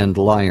harps and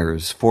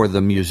lyres for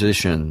the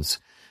musicians.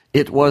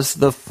 It was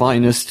the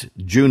finest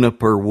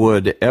juniper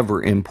wood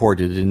ever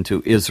imported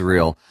into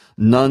Israel.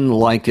 None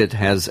like it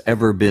has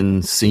ever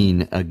been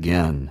seen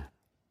again.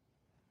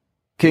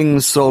 King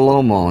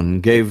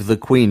Solomon gave the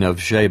queen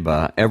of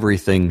Sheba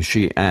everything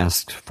she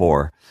asked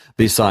for,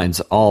 besides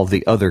all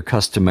the other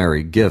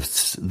customary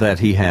gifts that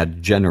he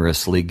had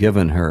generously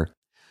given her.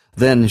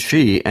 Then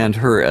she and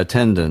her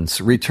attendants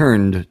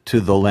returned to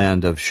the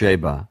land of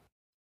Sheba.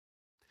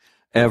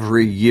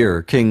 Every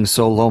year King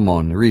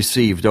Solomon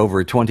received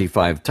over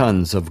 25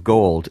 tons of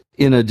gold,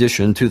 in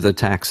addition to the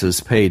taxes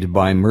paid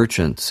by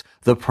merchants,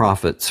 the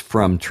profits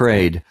from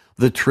trade,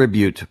 the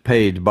tribute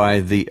paid by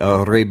the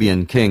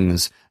Arabian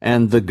kings,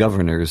 and the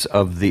governors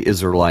of the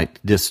Israelite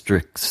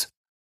districts.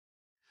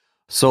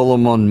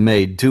 Solomon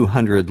made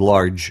 200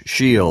 large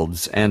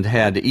shields, and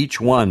had each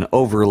one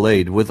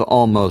overlaid with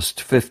almost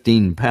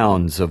 15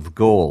 pounds of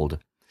gold.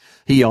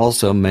 He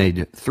also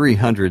made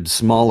 300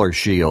 smaller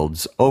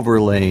shields,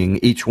 overlaying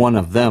each one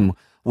of them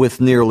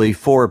with nearly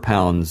 4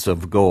 pounds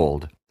of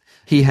gold.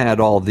 He had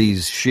all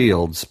these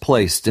shields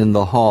placed in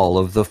the hall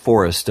of the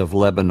forest of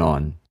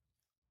Lebanon.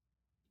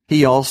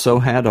 He also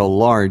had a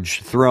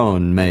large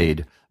throne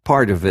made.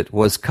 Part of it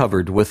was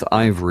covered with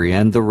ivory,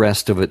 and the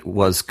rest of it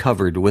was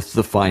covered with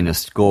the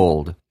finest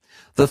gold.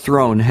 The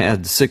throne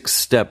had 6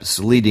 steps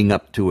leading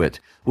up to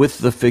it, with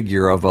the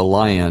figure of a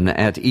lion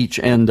at each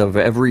end of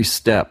every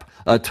step,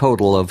 a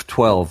total of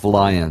 12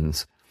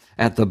 lions.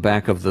 At the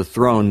back of the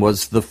throne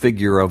was the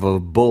figure of a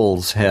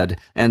bull's head,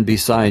 and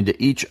beside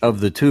each of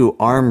the 2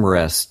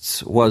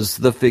 armrests was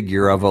the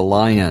figure of a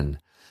lion.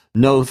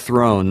 No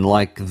throne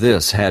like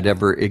this had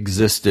ever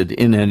existed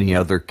in any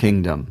other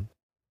kingdom.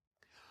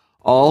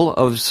 All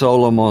of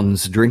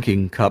Solomon's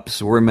drinking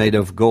cups were made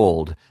of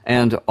gold,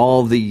 and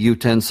all the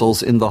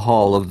utensils in the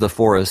hall of the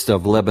forest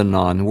of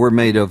Lebanon were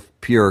made of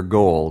pure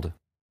gold.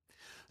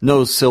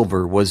 No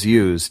silver was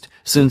used,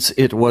 since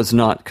it was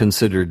not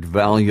considered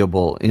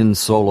valuable in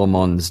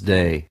Solomon's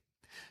day.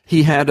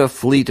 He had a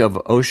fleet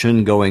of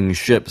ocean-going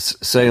ships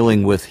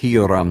sailing with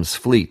Hiram's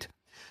fleet.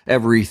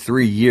 Every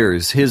 3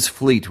 years his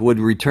fleet would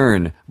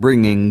return,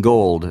 bringing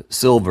gold,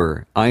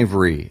 silver,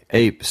 ivory,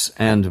 apes,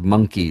 and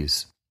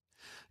monkeys.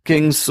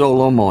 King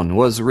Solomon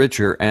was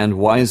richer and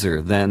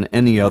wiser than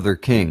any other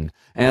king,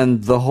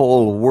 and the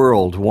whole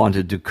world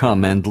wanted to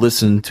come and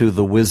listen to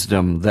the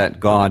wisdom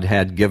that God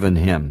had given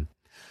him.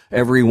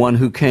 Everyone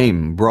who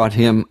came brought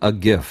him a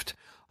gift,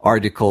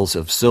 articles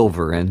of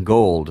silver and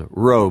gold,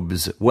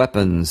 robes,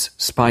 weapons,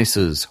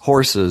 spices,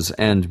 horses,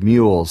 and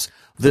mules.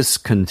 This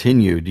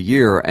continued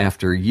year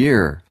after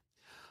year.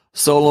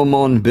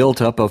 Solomon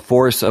built up a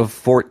force of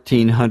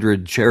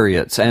 1,400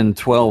 chariots and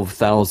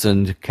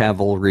 12,000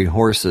 cavalry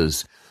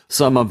horses.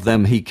 Some of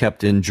them he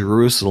kept in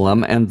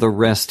Jerusalem, and the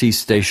rest he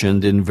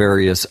stationed in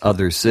various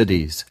other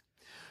cities.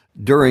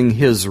 During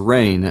his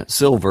reign,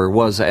 silver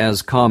was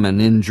as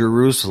common in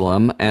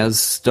Jerusalem as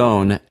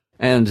stone,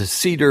 and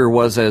cedar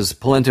was as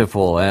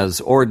plentiful as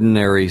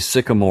ordinary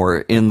sycamore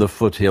in the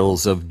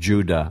foothills of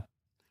Judah.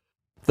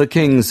 The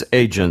king's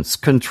agents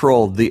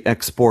controlled the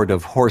export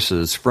of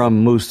horses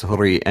from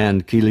Musri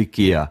and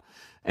Kilikia,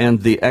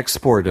 and the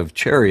export of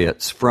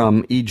chariots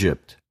from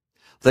Egypt.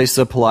 They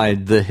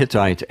supplied the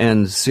Hittite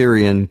and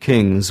Syrian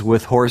kings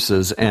with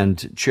horses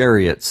and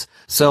chariots,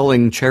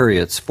 selling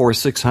chariots for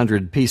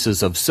 600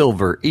 pieces of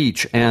silver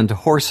each and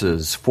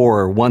horses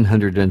for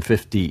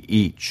 150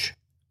 each.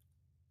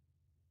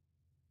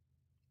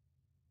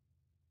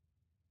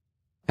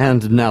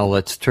 And now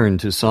let's turn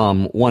to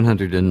Psalm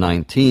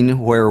 119,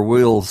 where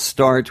we'll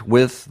start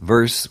with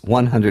verse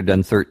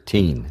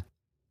 113.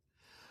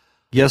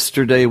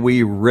 Yesterday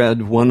we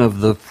read one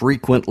of the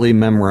frequently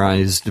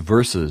memorized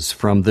verses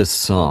from this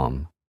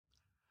psalm.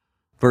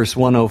 Verse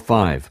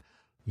 105,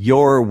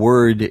 "Your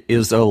word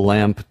is a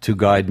lamp to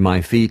guide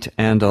my feet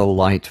and a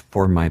light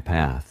for my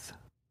path."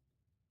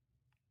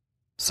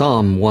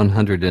 Psalm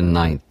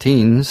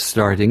 119,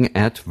 starting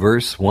at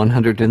verse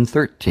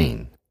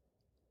 113.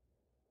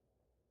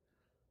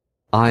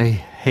 I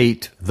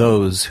hate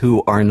those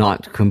who are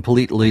not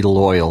completely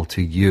loyal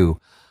to you,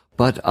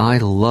 but I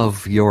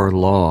love your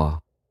law.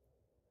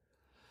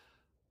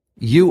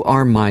 You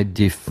are my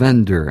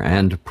defender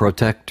and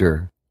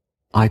protector.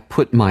 I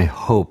put my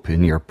hope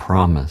in your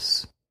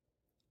promise.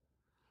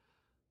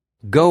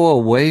 Go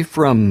away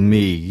from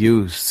me,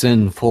 you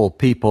sinful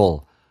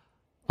people.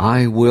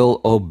 I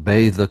will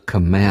obey the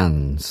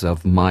commands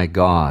of my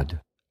God.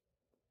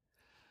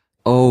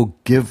 Oh,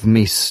 give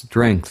me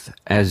strength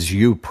as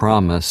you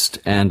promised,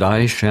 and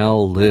I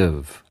shall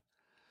live.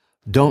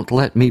 Don't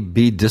let me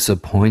be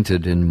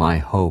disappointed in my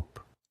hope.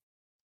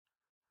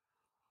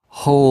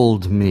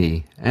 Hold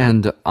me,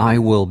 and I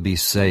will be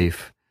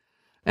safe,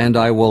 and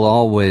I will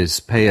always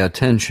pay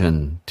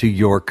attention to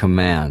your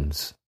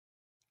commands.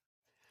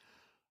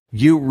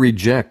 You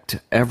reject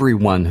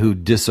everyone who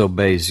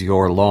disobeys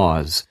your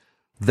laws.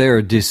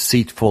 Their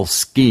deceitful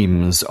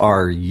schemes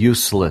are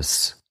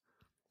useless.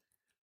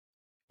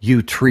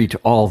 You treat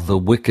all the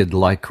wicked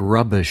like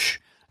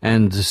rubbish,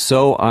 and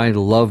so I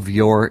love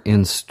your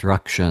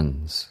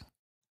instructions.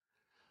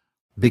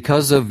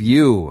 Because of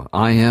you,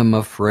 I am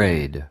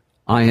afraid.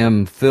 I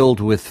am filled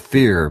with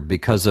fear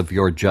because of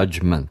your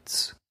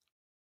judgments.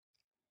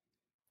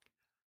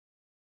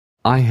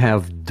 I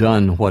have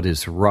done what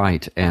is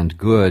right and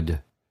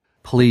good.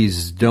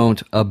 Please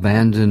don't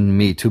abandon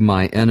me to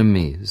my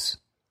enemies.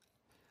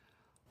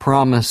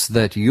 Promise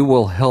that you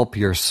will help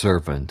your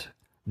servant.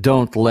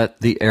 Don't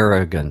let the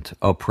arrogant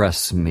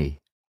oppress me.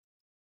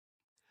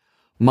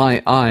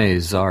 My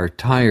eyes are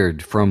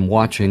tired from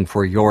watching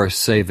for your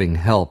saving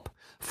help,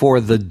 for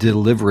the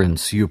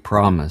deliverance you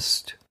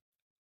promised.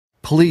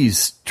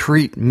 Please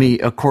treat me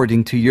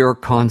according to your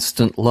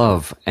constant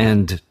love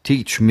and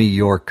teach me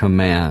your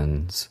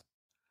commands.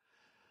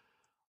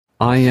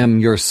 I am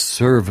your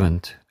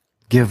servant.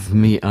 Give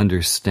me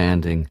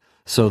understanding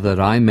so that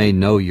I may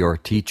know your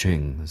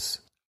teachings.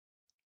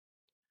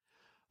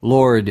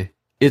 Lord,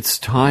 it's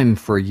time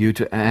for you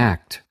to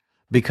act,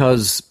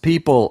 because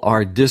people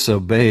are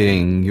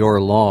disobeying your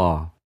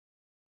law.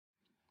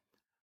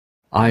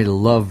 I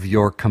love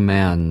your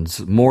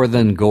commands more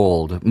than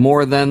gold,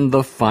 more than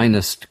the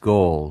finest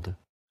gold.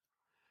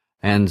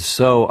 And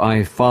so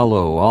I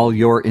follow all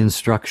your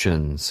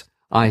instructions.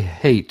 I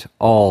hate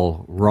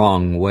all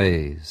wrong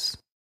ways.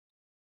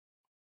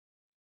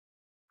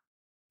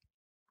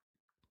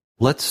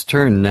 Let's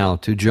turn now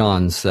to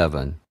John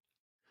 7.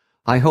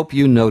 I hope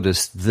you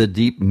noticed the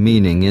deep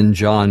meaning in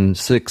John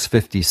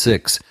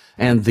 6:56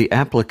 and the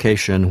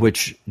application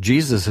which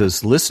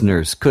Jesus'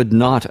 listeners could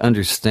not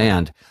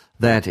understand,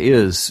 that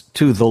is,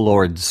 to the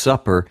Lord's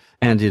Supper,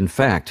 and in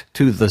fact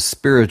to the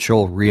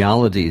spiritual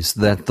realities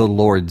that the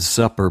Lord's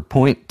Supper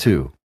point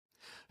to.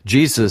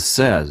 Jesus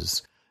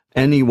says,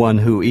 Anyone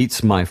who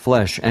eats my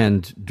flesh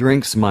and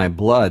drinks my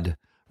blood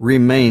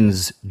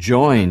remains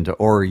joined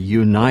or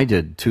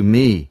united to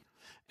me,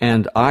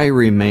 and I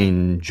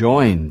remain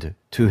joined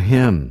to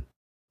him.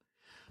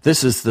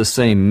 This is the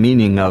same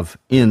meaning of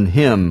in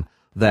him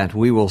that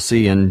we will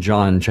see in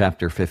John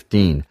chapter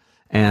 15.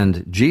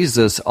 And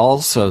Jesus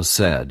also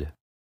said,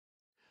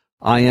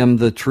 I am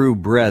the true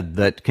bread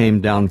that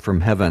came down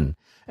from heaven.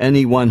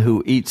 Anyone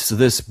who eats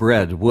this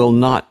bread will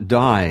not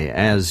die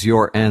as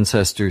your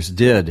ancestors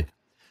did,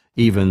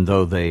 even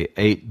though they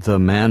ate the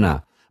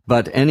manna.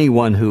 But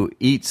anyone who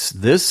eats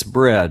this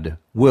bread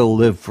will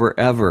live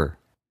forever.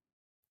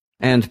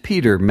 And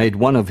Peter made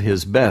one of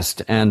his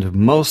best and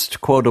most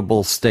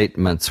quotable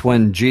statements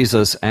when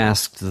Jesus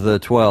asked the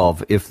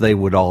 12 if they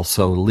would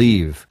also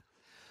leave.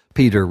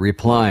 Peter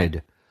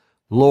replied,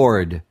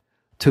 Lord,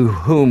 to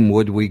whom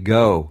would we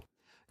go?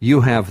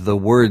 You have the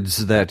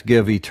words that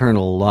give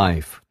eternal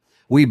life.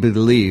 We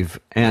believe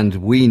and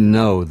we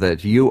know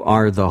that you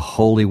are the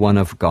Holy One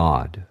of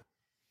God.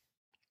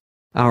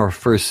 Our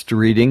first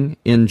reading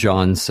in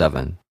John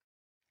 7.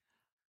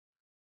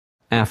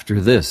 After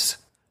this,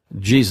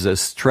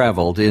 Jesus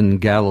traveled in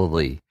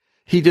Galilee.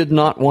 He did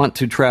not want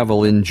to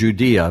travel in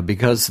Judea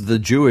because the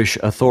Jewish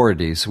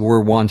authorities were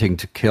wanting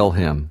to kill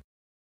him.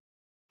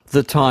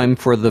 The time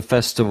for the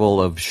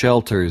festival of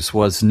shelters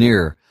was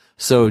near,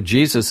 so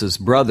Jesus'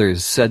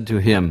 brothers said to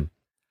him,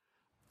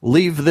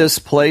 Leave this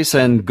place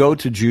and go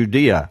to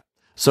Judea,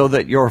 so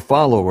that your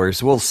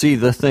followers will see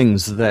the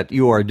things that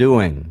you are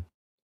doing.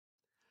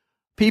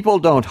 People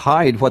don't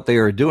hide what they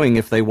are doing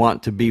if they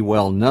want to be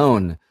well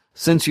known.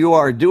 Since you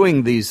are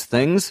doing these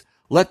things,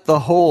 let the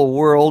whole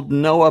world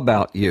know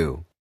about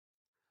you.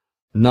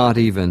 Not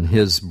even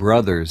his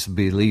brothers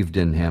believed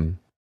in him.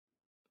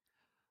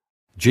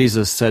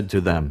 Jesus said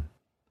to them,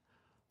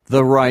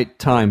 The right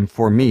time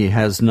for me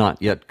has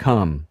not yet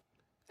come.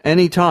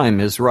 Any time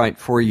is right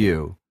for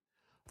you.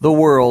 The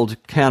world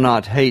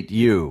cannot hate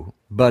you,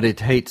 but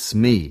it hates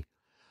me,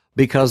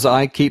 because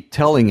I keep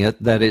telling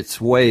it that its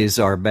ways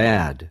are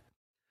bad.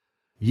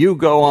 You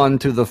go on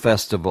to the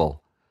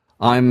festival.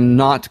 I'm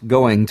not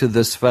going to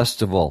this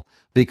festival,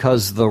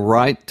 because the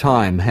right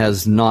time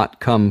has not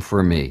come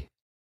for me.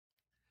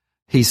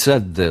 He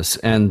said this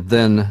and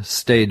then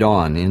stayed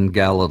on in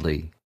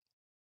Galilee.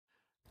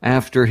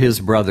 After his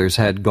brothers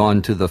had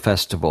gone to the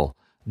festival,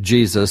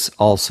 Jesus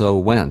also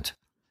went.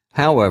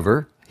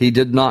 However, he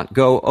did not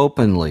go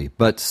openly,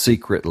 but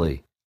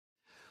secretly.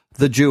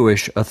 The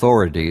Jewish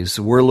authorities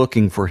were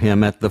looking for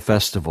him at the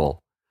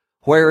festival.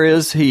 Where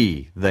is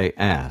he? They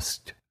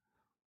asked.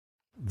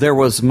 There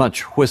was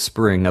much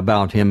whispering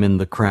about him in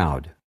the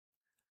crowd.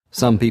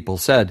 Some people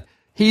said,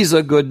 He's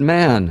a good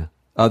man.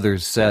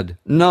 Others said,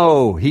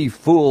 No, he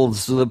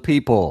fools the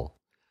people.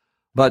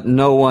 But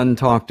no one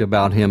talked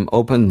about him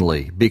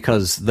openly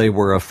because they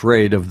were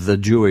afraid of the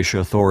Jewish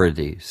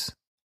authorities.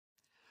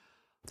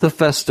 The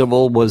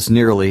festival was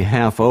nearly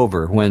half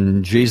over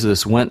when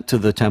Jesus went to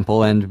the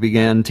temple and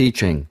began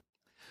teaching.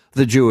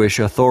 The Jewish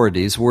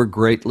authorities were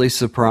greatly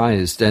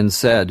surprised and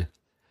said,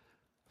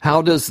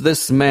 How does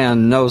this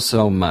man know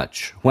so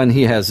much when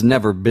he has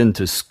never been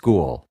to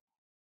school?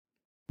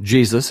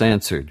 Jesus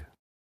answered,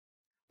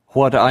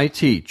 What I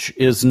teach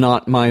is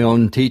not my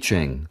own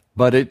teaching,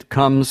 but it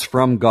comes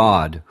from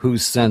God who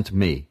sent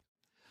me.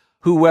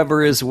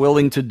 Whoever is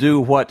willing to do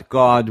what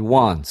God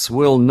wants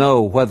will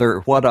know whether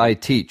what I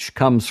teach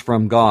comes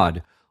from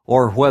God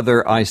or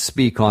whether I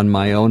speak on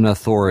my own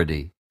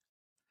authority.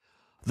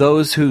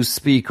 Those who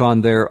speak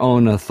on their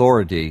own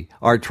authority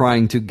are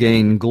trying to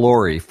gain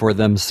glory for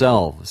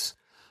themselves.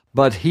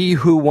 But he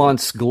who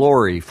wants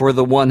glory for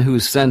the one who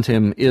sent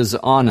him is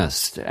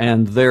honest,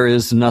 and there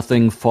is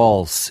nothing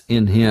false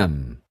in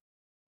him.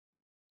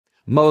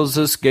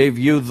 Moses gave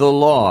you the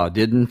law,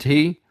 didn't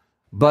he?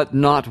 But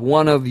not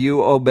one of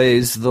you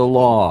obeys the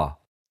law.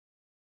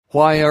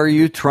 Why are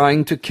you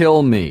trying to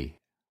kill me?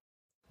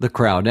 The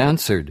crowd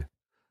answered,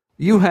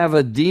 You have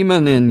a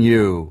demon in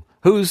you.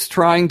 Who's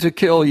trying to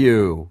kill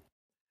you?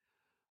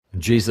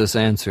 Jesus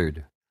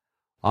answered,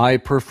 I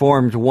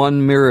performed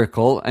one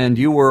miracle, and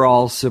you were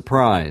all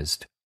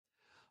surprised.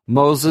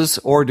 Moses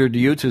ordered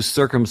you to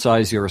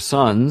circumcise your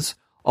sons,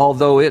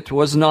 although it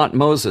was not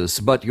Moses,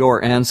 but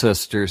your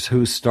ancestors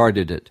who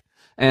started it.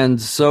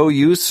 And so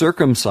you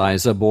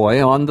circumcise a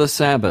boy on the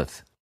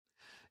Sabbath.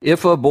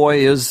 If a boy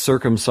is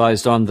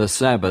circumcised on the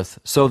Sabbath,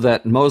 so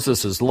that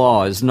Moses'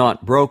 law is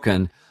not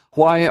broken,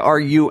 why are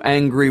you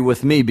angry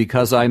with me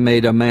because I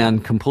made a man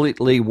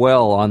completely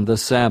well on the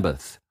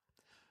Sabbath?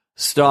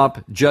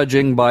 Stop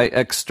judging by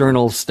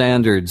external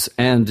standards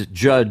and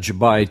judge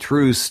by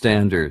true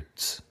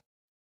standards.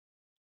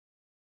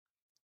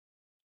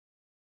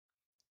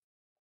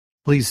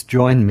 Please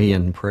join me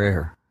in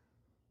prayer.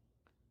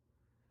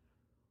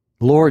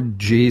 Lord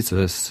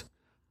Jesus,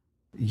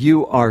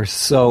 you are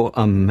so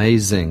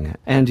amazing,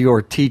 and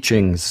your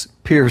teachings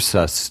pierce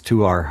us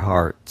to our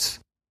hearts.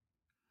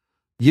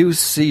 You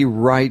see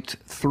right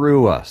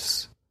through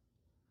us.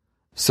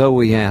 So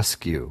we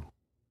ask you,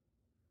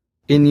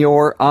 in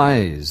your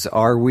eyes,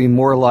 are we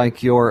more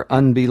like your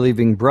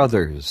unbelieving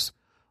brothers,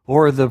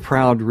 or the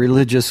proud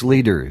religious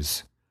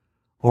leaders,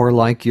 or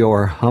like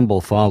your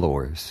humble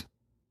followers?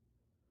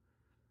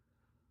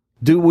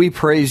 Do we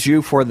praise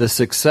you for the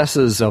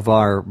successes of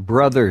our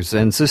brothers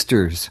and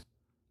sisters,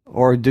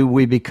 or do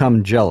we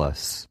become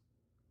jealous?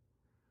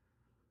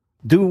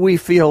 Do we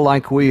feel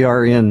like we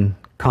are in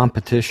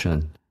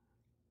competition?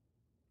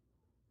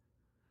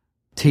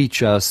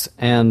 Teach us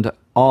and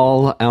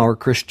all our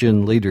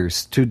Christian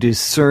leaders to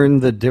discern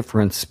the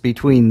difference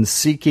between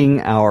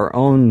seeking our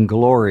own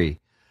glory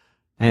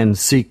and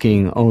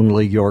seeking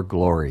only your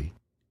glory.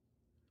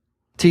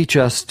 Teach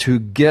us to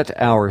get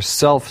our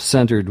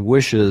self-centered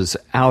wishes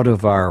out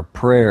of our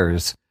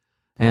prayers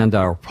and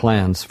our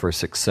plans for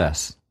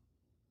success.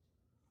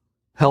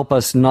 Help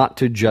us not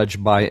to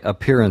judge by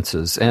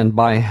appearances and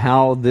by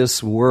how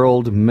this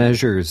world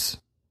measures.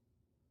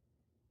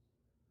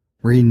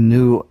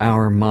 Renew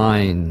our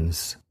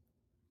minds.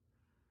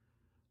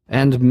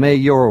 And may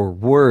your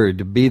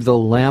word be the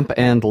lamp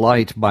and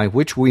light by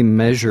which we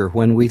measure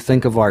when we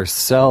think of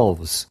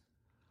ourselves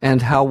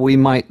and how we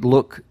might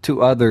look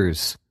to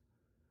others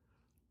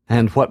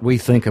and what we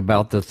think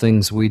about the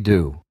things we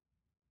do.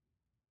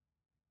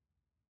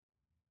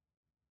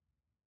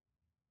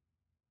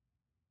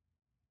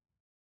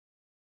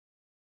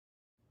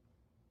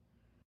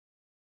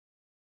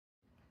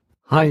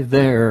 Hi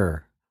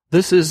there.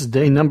 This is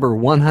day number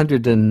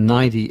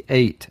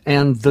 198,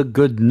 and the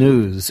good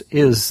news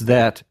is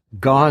that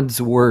God's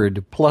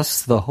Word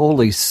plus the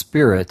Holy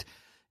Spirit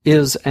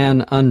is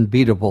an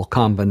unbeatable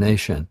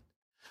combination.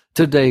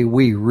 Today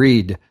we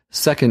read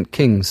 2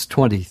 Kings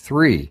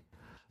 23,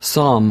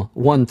 Psalm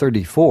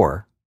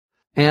 134,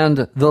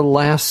 and the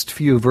last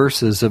few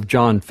verses of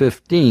John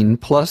 15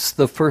 plus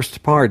the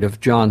first part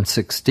of John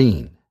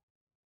 16.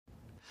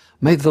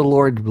 May the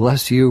Lord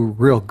bless you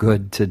real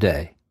good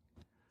today.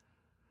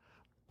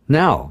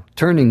 Now,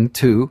 turning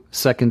to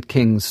 2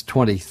 Kings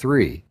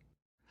 23,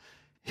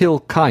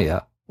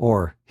 Hilkiah,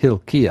 or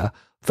Hilkiah,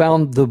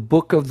 found the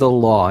book of the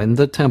law in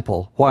the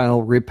temple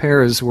while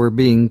repairs were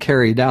being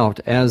carried out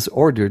as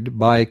ordered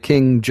by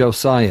King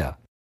Josiah.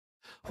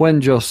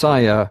 When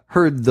Josiah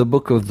heard the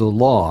book of the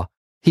law,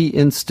 he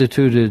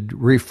instituted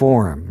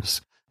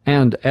reforms,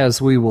 and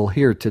as we will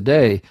hear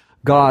today,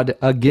 God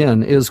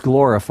again is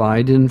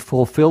glorified in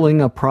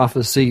fulfilling a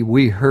prophecy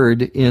we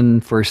heard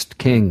in 1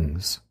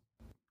 Kings.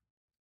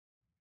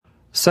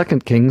 2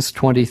 Kings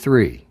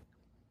 23.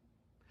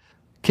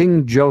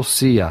 King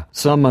Josiah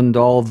summoned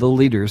all the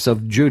leaders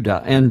of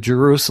Judah and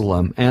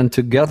Jerusalem, and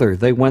together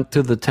they went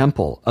to the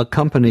temple,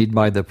 accompanied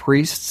by the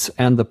priests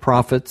and the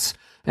prophets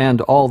and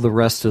all the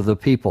rest of the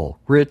people,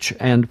 rich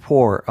and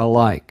poor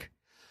alike.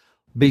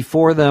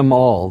 Before them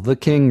all the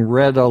king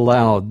read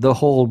aloud the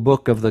whole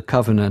book of the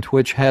covenant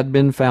which had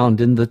been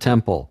found in the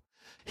temple.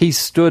 He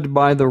stood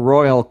by the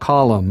royal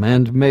column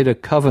and made a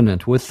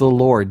covenant with the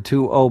Lord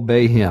to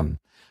obey him,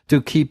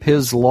 to keep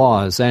his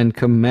laws and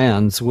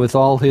commands with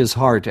all his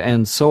heart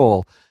and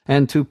soul,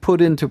 and to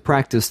put into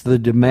practice the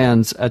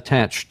demands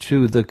attached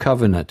to the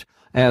covenant,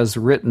 as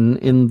written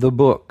in the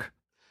book.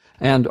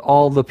 And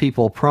all the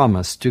people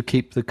promised to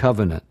keep the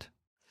covenant.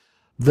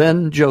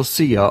 Then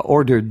Josiah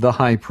ordered the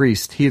high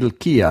priest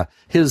Hilkiah,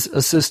 his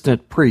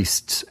assistant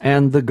priests,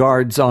 and the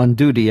guards on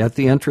duty at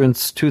the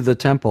entrance to the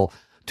temple,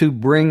 to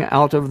bring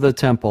out of the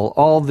temple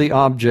all the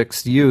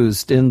objects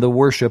used in the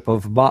worship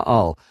of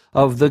Baal,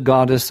 of the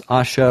goddess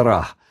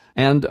Asherah,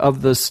 and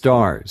of the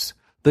stars.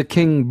 The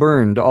king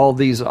burned all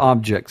these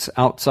objects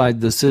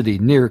outside the city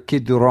near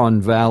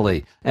Kidron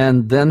Valley,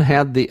 and then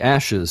had the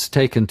ashes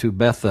taken to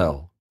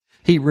Bethel.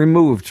 He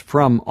removed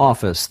from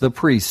office the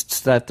priests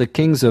that the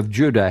kings of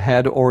Judah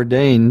had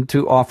ordained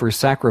to offer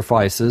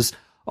sacrifices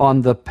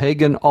on the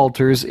pagan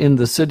altars in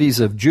the cities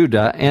of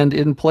Judah and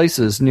in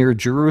places near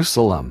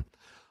Jerusalem.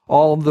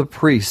 All the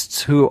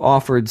priests who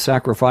offered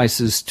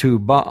sacrifices to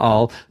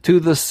Baal, to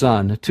the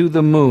sun, to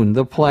the moon,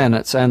 the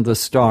planets, and the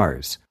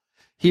stars.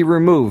 He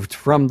removed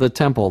from the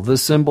temple the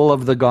symbol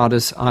of the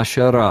goddess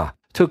Asherah,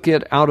 took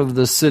it out of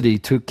the city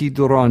to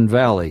Kidron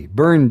Valley,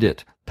 burned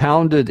it,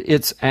 pounded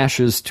its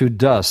ashes to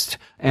dust,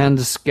 and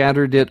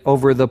scattered it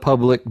over the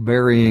public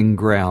burying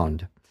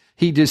ground.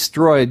 He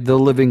destroyed the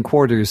living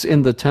quarters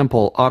in the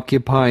temple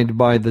occupied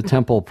by the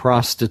temple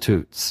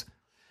prostitutes.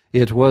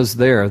 It was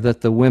there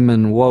that the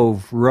women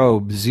wove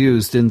robes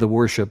used in the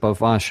worship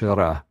of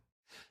Asherah.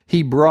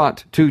 He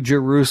brought to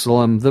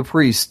Jerusalem the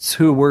priests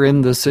who were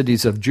in the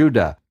cities of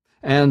Judah,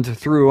 and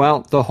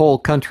throughout the whole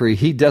country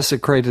he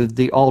desecrated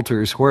the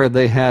altars where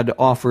they had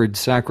offered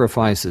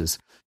sacrifices.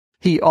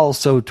 He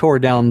also tore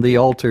down the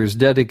altars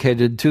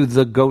dedicated to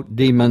the goat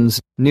demons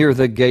near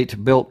the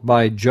gate built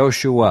by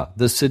Joshua,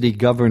 the city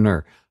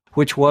governor,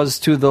 which was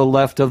to the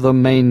left of the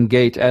main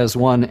gate as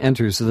one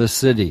enters the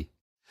city.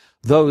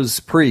 Those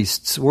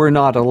priests were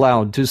not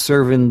allowed to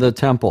serve in the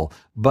temple,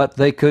 but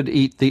they could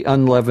eat the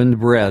unleavened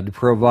bread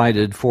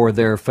provided for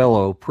their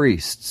fellow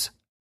priests.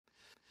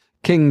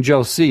 King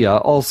Josiah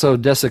also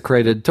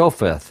desecrated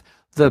Topheth,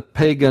 the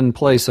pagan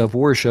place of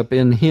worship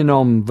in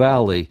Hinnom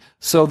Valley,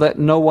 so that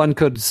no one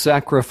could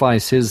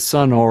sacrifice his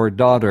son or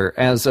daughter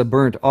as a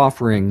burnt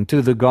offering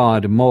to the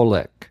god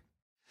Molech.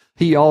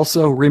 He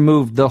also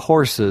removed the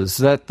horses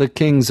that the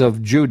kings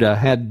of Judah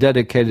had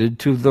dedicated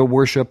to the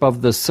worship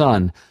of the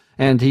sun,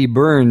 and he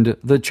burned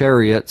the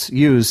chariots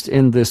used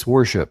in this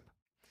worship.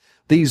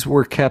 These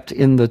were kept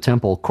in the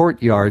temple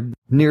courtyard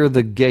near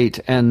the gate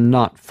and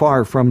not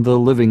far from the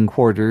living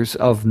quarters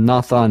of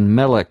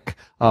Nathan-melech,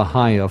 a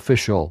high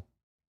official.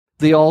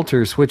 The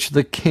altars which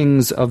the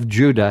kings of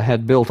Judah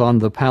had built on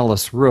the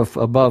palace roof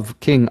above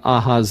King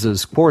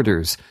Ahaz's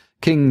quarters,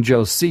 King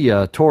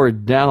Josiah tore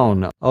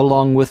down,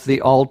 along with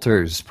the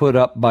altars put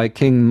up by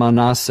King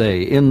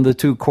Manasseh in the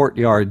two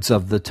courtyards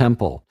of the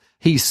temple.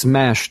 He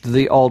smashed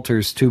the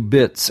altars to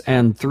bits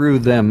and threw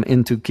them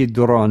into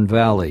Kidron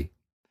Valley.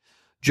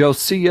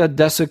 Josiah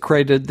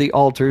desecrated the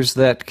altars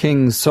that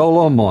King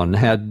Solomon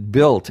had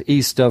built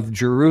east of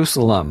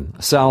Jerusalem,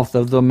 south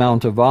of the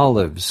Mount of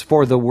Olives,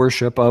 for the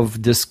worship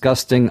of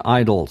disgusting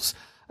idols,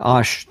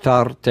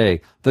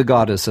 Ashtarte, the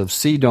goddess of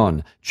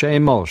Sidon,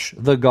 Chemosh,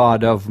 the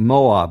god of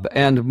Moab,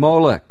 and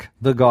Molech,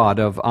 the god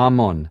of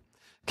Ammon.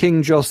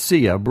 King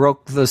Josiah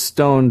broke the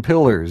stone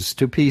pillars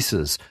to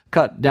pieces,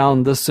 cut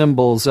down the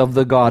symbols of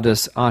the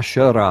goddess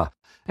Asherah,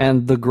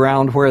 and the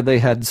ground where they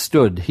had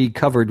stood he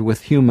covered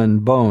with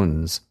human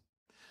bones.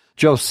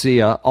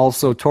 Josiah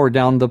also tore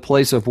down the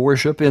place of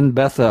worship in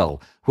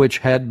Bethel, which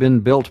had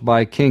been built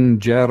by King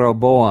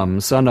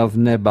Jeroboam, son of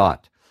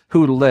Nebat,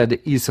 who led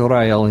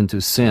Israel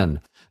into sin.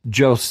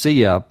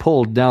 Josiah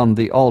pulled down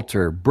the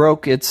altar,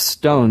 broke its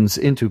stones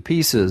into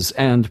pieces,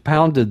 and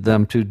pounded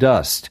them to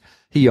dust.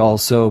 He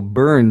also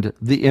burned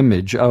the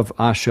image of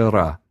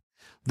Asherah.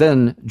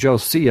 Then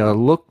Josiah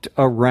looked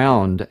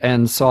around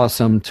and saw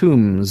some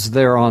tombs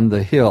there on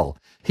the hill.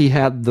 He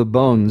had the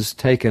bones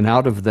taken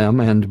out of them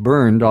and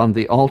burned on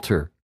the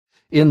altar.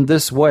 In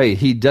this way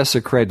he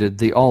desecrated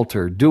the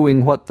altar,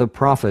 doing what the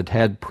prophet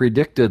had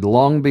predicted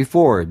long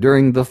before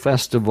during the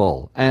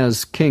festival,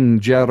 as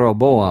King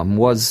Jeroboam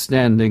was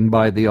standing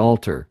by the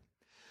altar.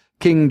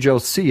 King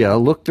Josiah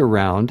looked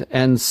around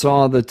and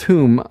saw the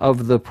tomb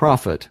of the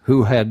prophet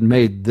who had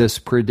made this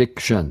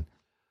prediction.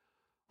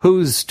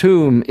 "Whose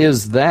tomb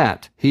is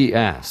that?" he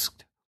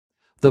asked.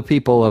 The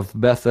people of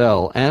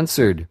Bethel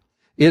answered,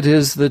 "It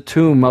is the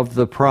tomb of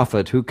the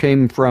prophet who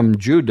came from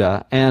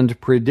Judah and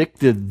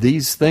predicted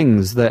these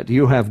things that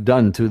you have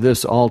done to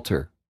this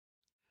altar."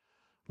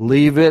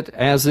 "Leave it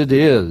as it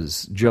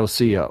is,"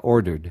 Josiah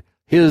ordered.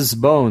 "His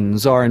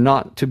bones are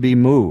not to be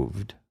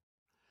moved."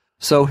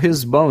 So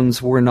his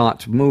bones were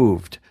not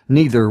moved,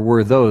 neither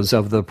were those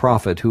of the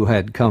prophet who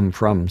had come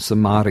from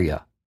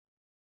Samaria.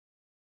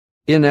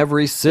 In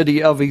every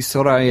city of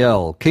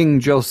Israel, King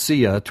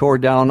Josiah tore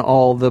down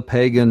all the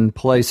pagan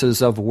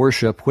places of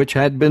worship which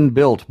had been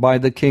built by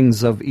the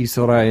kings of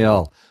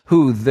Israel,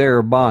 who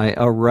thereby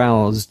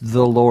aroused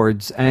the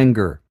Lord's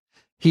anger.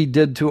 He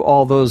did to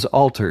all those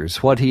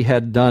altars what he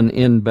had done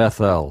in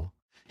Bethel.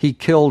 He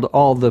killed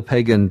all the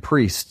pagan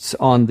priests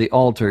on the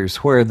altars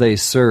where they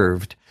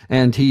served,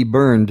 and he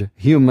burned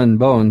human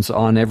bones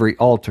on every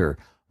altar.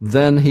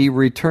 Then he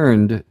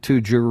returned to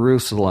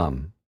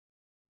Jerusalem.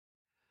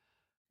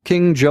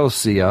 King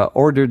Josiah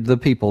ordered the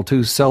people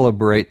to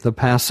celebrate the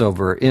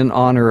Passover in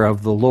honor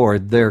of the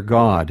Lord their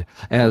God,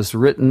 as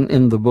written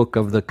in the Book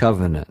of the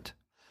Covenant.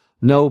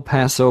 No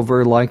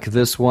Passover like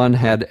this one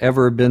had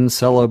ever been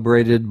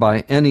celebrated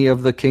by any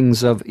of the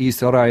kings of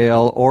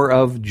Israel or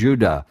of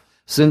Judah,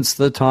 since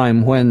the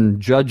time when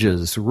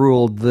judges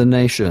ruled the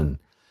nation.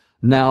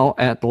 Now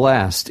at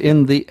last,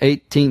 in the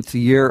 18th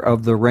year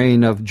of the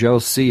reign of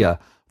Josiah,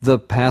 the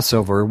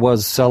Passover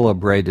was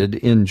celebrated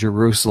in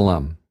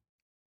Jerusalem.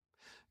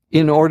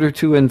 In order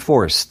to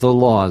enforce the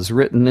laws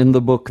written in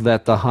the book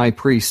that the high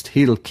priest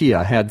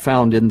Hilkiah had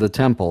found in the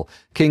temple,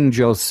 King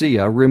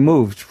Josiah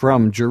removed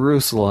from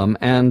Jerusalem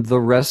and the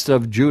rest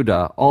of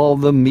Judah all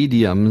the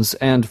mediums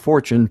and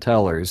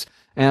fortune-tellers,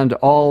 and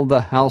all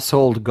the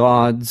household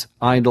gods,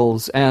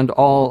 idols, and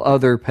all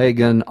other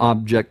pagan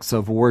objects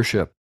of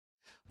worship.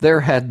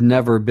 There had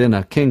never been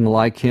a king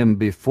like him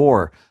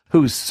before,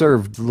 who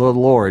served the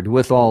Lord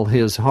with all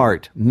his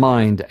heart,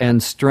 mind,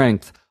 and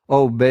strength,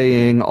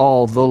 obeying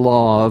all the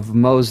law of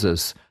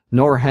Moses,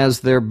 nor has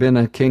there been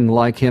a king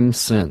like him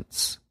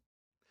since.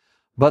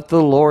 But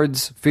the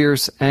Lord's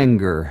fierce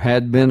anger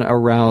had been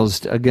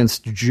aroused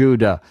against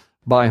Judah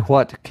by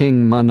what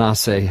King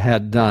Manasseh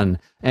had done,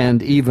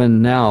 and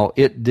even now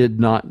it did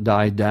not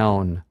die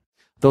down.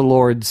 The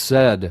Lord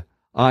said,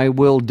 "I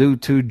will do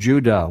to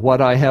Judah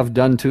what I have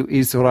done to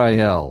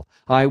Israel.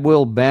 I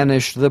will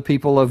banish the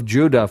people of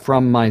Judah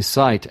from my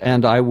sight,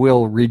 and I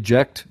will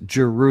reject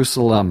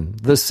Jerusalem,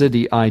 the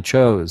city I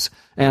chose,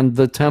 and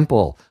the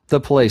temple, the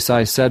place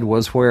I said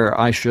was where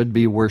I should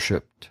be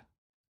worshipped."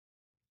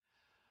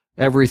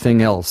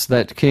 Everything else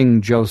that King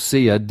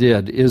Josiah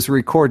did is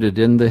recorded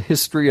in the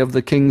history of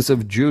the kings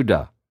of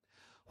Judah.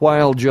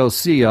 While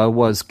Josiah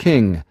was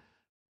king,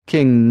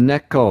 King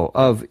Necho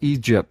of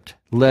Egypt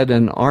led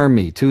an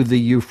army to the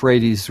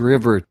Euphrates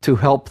River to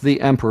help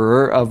the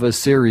emperor of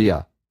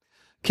Assyria.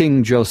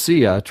 King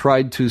Josiah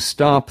tried to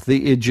stop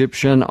the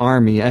Egyptian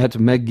army at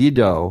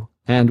Megiddo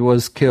and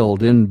was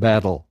killed in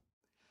battle.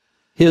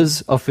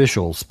 His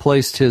officials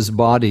placed his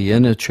body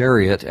in a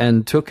chariot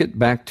and took it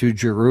back to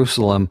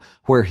Jerusalem,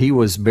 where he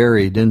was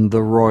buried in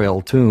the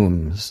royal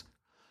tombs.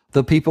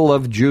 The people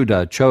of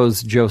Judah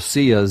chose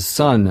Josiah's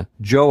son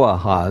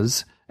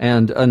Joahaz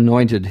and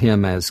anointed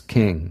him as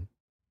king.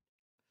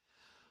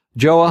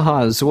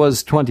 Joahaz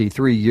was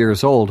 23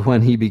 years old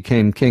when he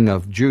became king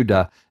of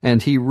Judah,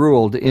 and he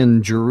ruled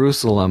in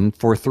Jerusalem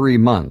for 3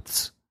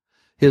 months.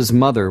 His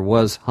mother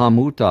was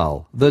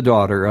Hamutal, the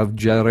daughter of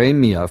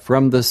Jeremiah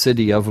from the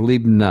city of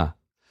Libnah.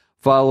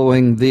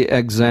 Following the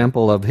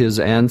example of his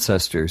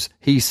ancestors,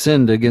 he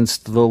sinned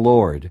against the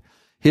Lord.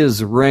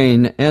 His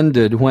reign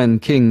ended when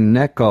King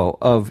Necho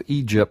of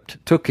Egypt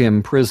took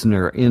him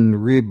prisoner in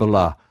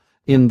Riblah,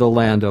 in the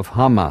land of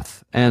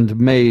Hamath, and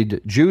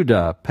made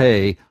Judah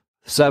pay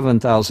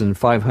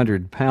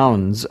 7,500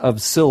 pounds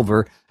of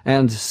silver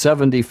and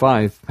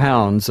 75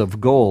 pounds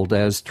of gold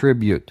as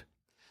tribute.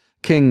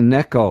 King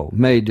Necho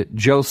made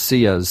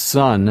Josiah's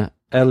son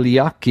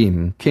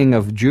Eliakim king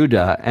of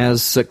Judah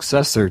as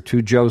successor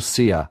to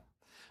Josiah,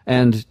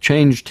 and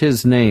changed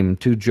his name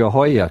to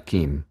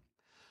Jehoiakim.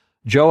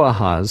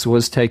 Joahaz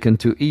was taken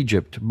to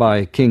Egypt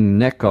by King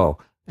Necho,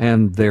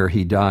 and there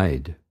he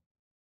died.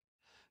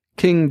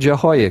 King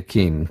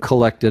Jehoiakim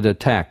collected a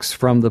tax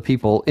from the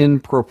people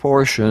in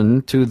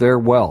proportion to their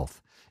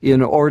wealth,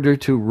 in order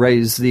to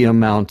raise the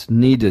amount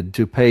needed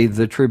to pay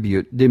the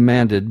tribute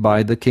demanded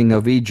by the king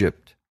of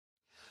Egypt.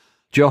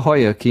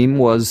 Jehoiakim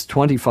was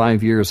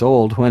 25 years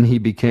old when he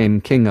became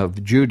king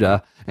of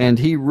Judah, and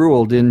he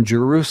ruled in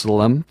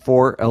Jerusalem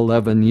for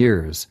 11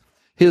 years.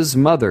 His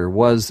mother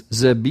was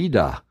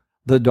Zebidah,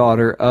 the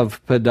daughter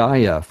of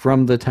Pedaiah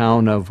from the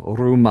town of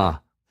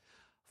Rumah.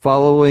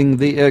 Following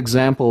the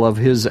example of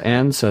his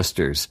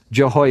ancestors,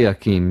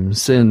 Jehoiakim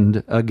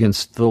sinned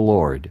against the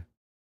Lord.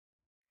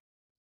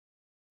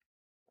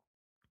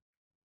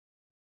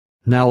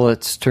 Now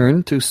let's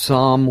turn to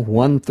Psalm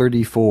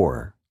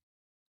 134.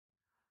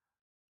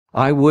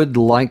 I would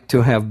like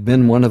to have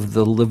been one of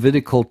the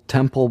Levitical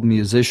temple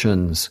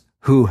musicians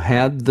who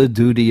had the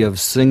duty of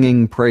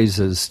singing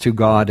praises to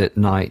God at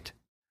night.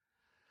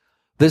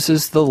 This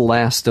is the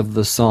last of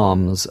the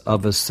Psalms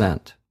of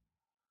Ascent.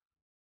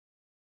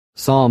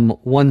 Psalm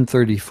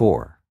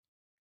 134.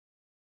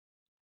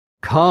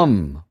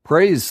 Come,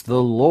 praise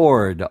the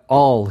Lord,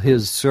 all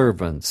his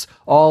servants,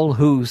 all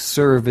who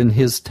serve in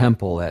his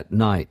temple at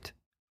night.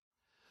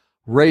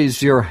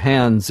 Raise your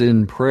hands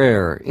in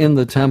prayer in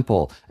the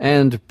temple,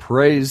 and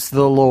praise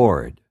the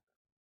Lord.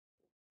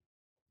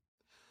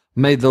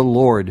 May the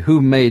Lord,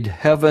 who made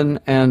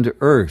heaven and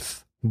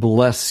earth,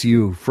 bless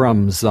you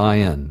from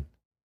Zion.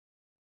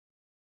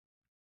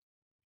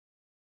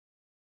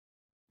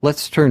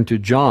 Let's turn to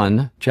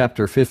John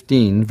chapter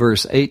 15,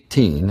 verse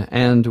 18,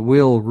 and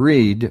we'll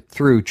read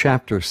through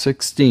chapter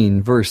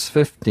 16, verse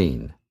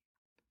 15.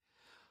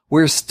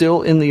 We're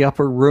still in the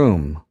upper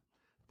room.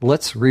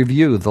 Let's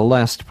review the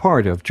last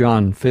part of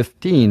John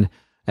 15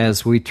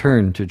 as we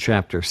turn to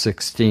chapter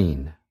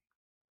 16.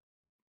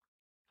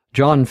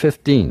 John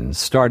 15,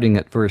 starting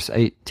at verse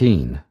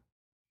 18.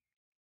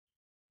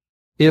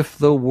 If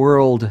the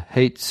world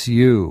hates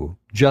you,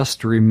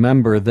 just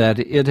remember that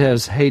it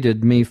has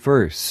hated me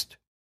first.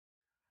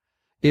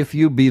 If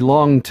you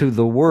belong to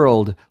the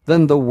world,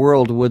 then the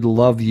world would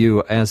love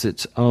you as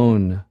its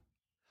own.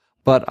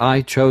 But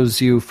I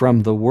chose you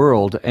from the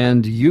world,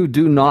 and you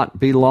do not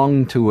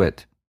belong to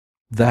it.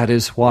 That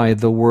is why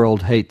the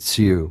world hates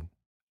you.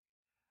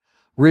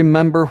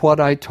 Remember what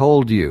I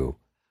told you.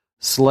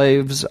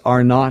 Slaves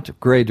are not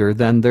greater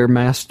than their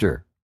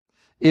master.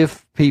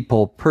 If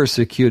people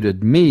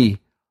persecuted me,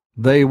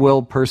 they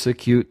will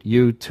persecute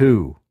you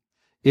too.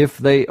 If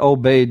they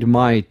obeyed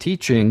my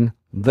teaching,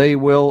 they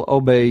will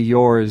obey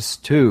yours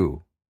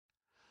too.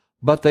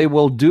 But they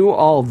will do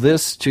all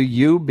this to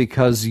you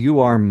because you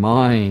are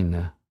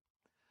mine.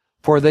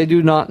 For they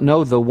do not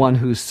know the one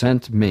who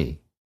sent me.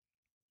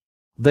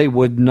 They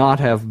would not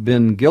have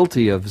been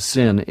guilty of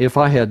sin if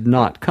I had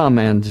not come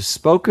and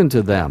spoken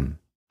to them.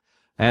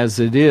 As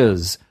it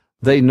is,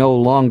 they no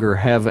longer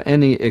have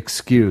any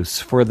excuse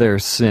for their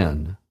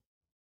sin.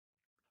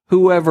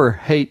 Whoever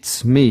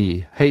hates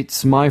me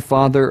hates my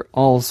Father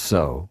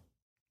also.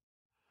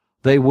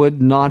 They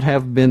would not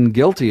have been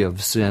guilty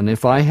of sin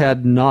if I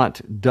had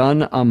not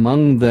done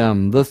among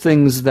them the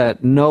things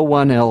that no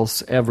one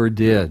else ever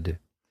did.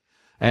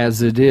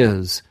 As it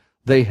is,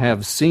 they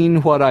have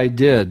seen what I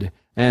did,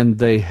 and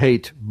they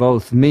hate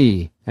both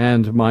me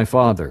and my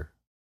Father.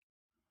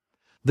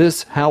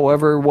 This,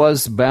 however,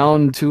 was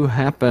bound to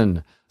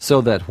happen,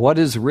 so that what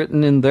is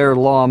written in their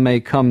law may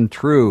come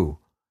true.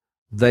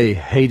 They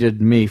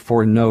hated me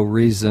for no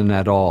reason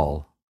at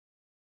all.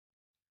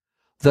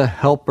 The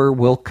Helper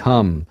will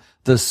come,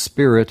 the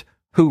Spirit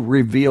who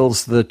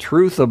reveals the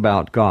truth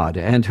about God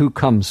and who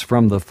comes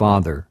from the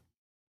Father.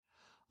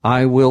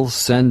 I will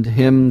send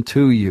him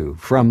to you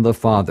from the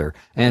Father,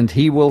 and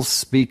he will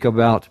speak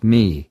about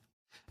me.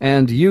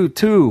 And you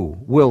too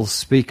will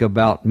speak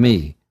about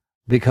me,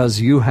 because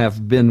you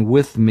have been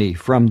with me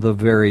from the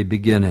very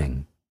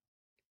beginning.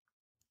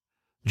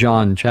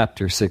 John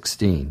chapter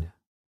 16.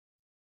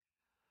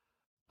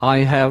 I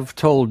have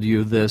told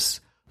you this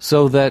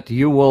so that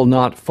you will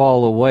not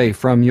fall away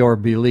from your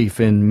belief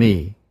in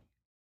me.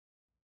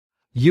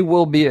 You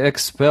will be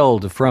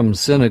expelled from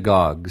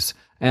synagogues,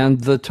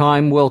 and the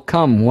time will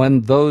come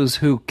when those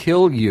who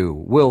kill you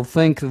will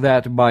think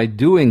that by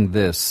doing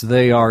this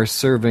they are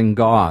serving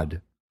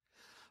God.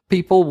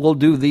 People will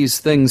do these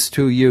things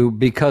to you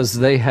because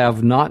they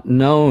have not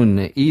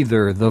known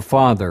either the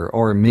Father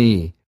or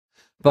me.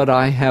 But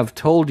I have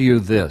told you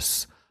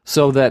this,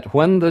 so that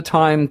when the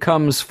time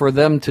comes for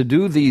them to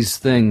do these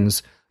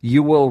things,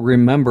 you will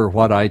remember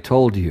what I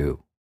told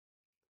you.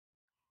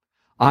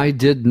 I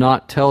did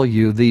not tell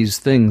you these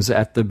things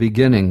at the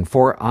beginning,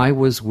 for I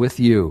was with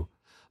you.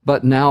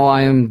 But now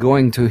I am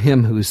going to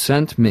him who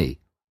sent me.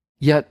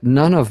 Yet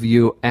none of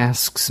you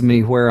asks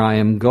me where I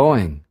am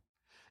going.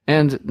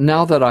 And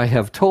now that I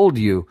have told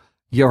you,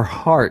 your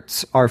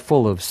hearts are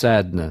full of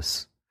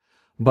sadness.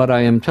 But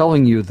I am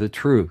telling you the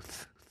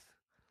truth.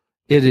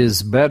 It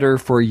is better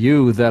for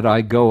you that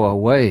I go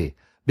away,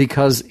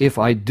 because if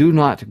I do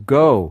not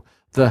go,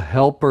 the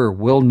Helper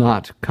will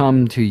not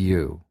come to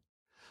you.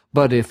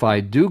 But if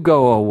I do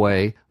go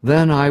away,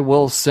 then I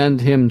will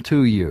send him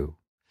to you.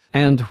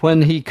 And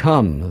when he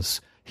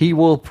comes, he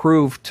will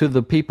prove to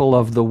the people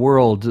of the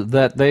world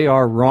that they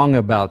are wrong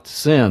about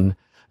sin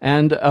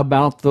and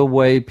about the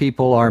way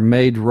people are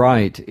made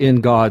right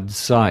in God's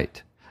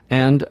sight,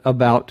 and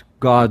about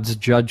God's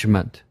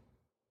judgment.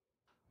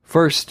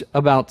 First,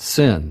 about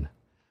sin.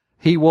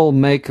 He will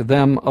make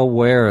them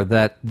aware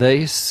that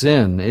they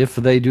sin if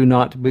they do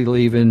not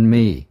believe in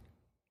me.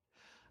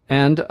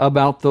 And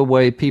about the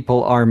way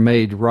people are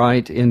made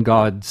right in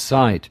God's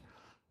sight,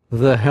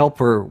 the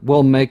Helper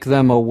will make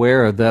them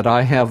aware that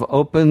I have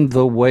opened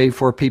the way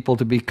for people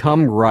to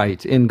become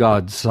right in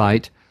God's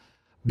sight,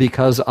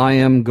 because I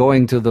am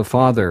going to the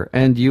Father,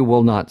 and you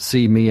will not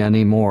see me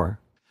anymore.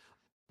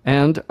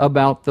 And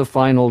about the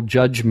final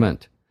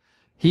judgment,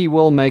 he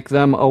will make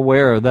them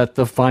aware that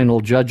the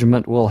final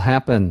judgment will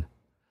happen,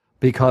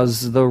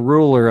 because the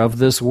ruler of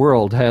this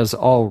world has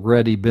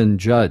already been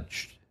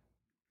judged.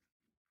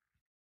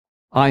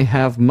 I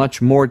have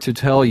much more to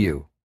tell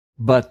you,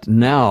 but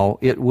now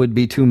it would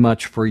be too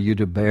much for you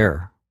to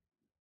bear.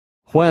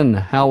 When,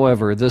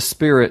 however, the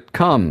Spirit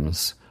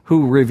comes,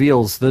 who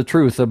reveals the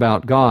truth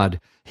about God,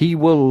 he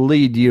will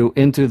lead you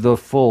into the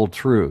full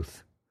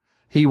truth.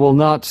 He will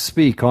not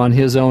speak on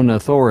his own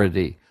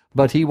authority,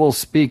 but he will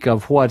speak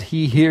of what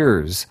he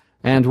hears,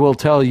 and will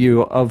tell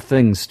you of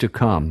things to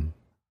come.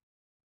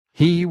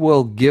 He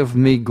will give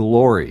me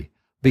glory,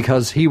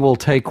 because he will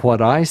take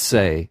what I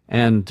say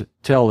and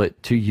tell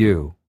it to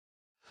you.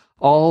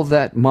 All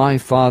that my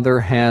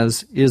Father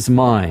has is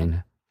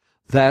mine.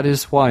 That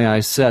is why I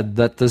said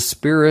that the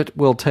Spirit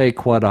will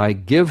take what I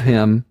give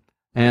him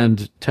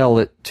and tell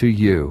it to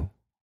you.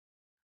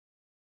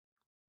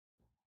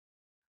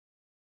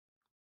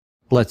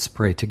 Let's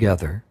pray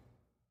together.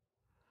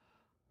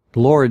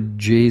 Lord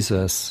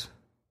Jesus,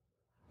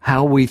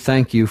 how we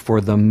thank you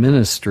for the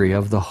ministry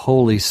of the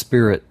Holy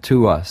Spirit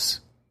to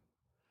us.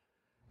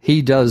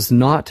 He does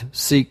not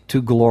seek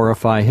to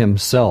glorify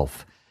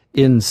himself.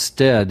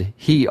 Instead,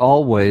 he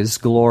always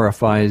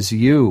glorifies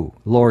you,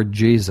 Lord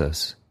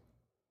Jesus.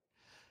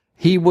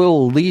 He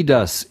will lead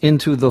us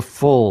into the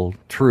full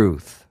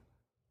truth.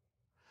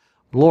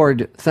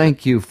 Lord,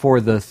 thank you for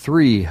the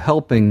 3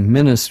 helping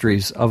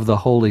ministries of the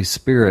Holy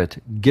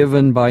Spirit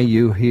given by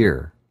you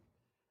here.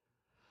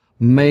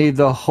 May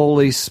the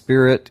Holy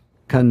Spirit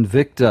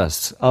convict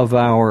us of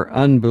our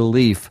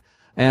unbelief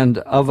and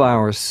of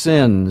our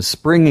sin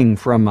springing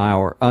from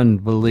our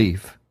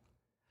unbelief.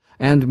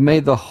 And may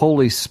the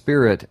Holy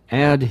Spirit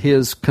add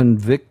his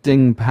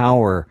convicting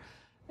power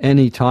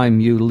any time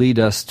you lead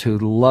us to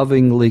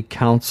lovingly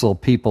counsel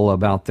people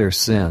about their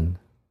sin.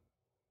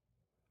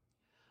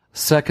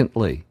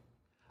 Secondly,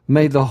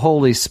 may the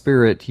Holy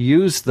Spirit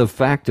use the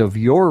fact of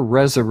your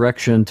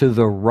resurrection to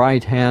the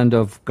right hand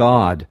of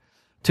God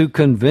to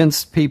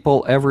convince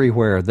people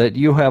everywhere that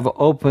you have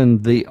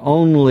opened the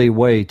only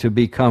way to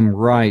become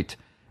right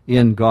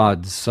in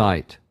God's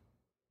sight.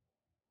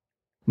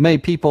 May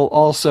people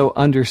also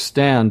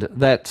understand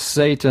that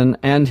Satan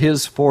and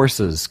his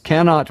forces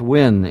cannot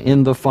win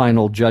in the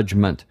final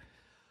judgment,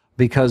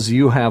 because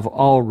you have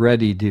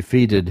already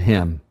defeated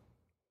him.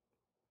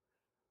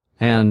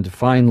 And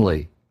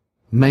finally,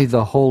 may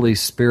the Holy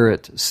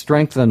Spirit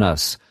strengthen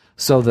us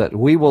so that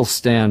we will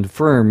stand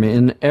firm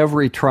in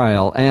every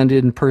trial and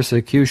in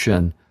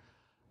persecution,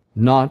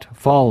 not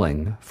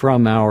falling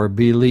from our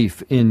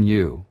belief in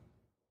you.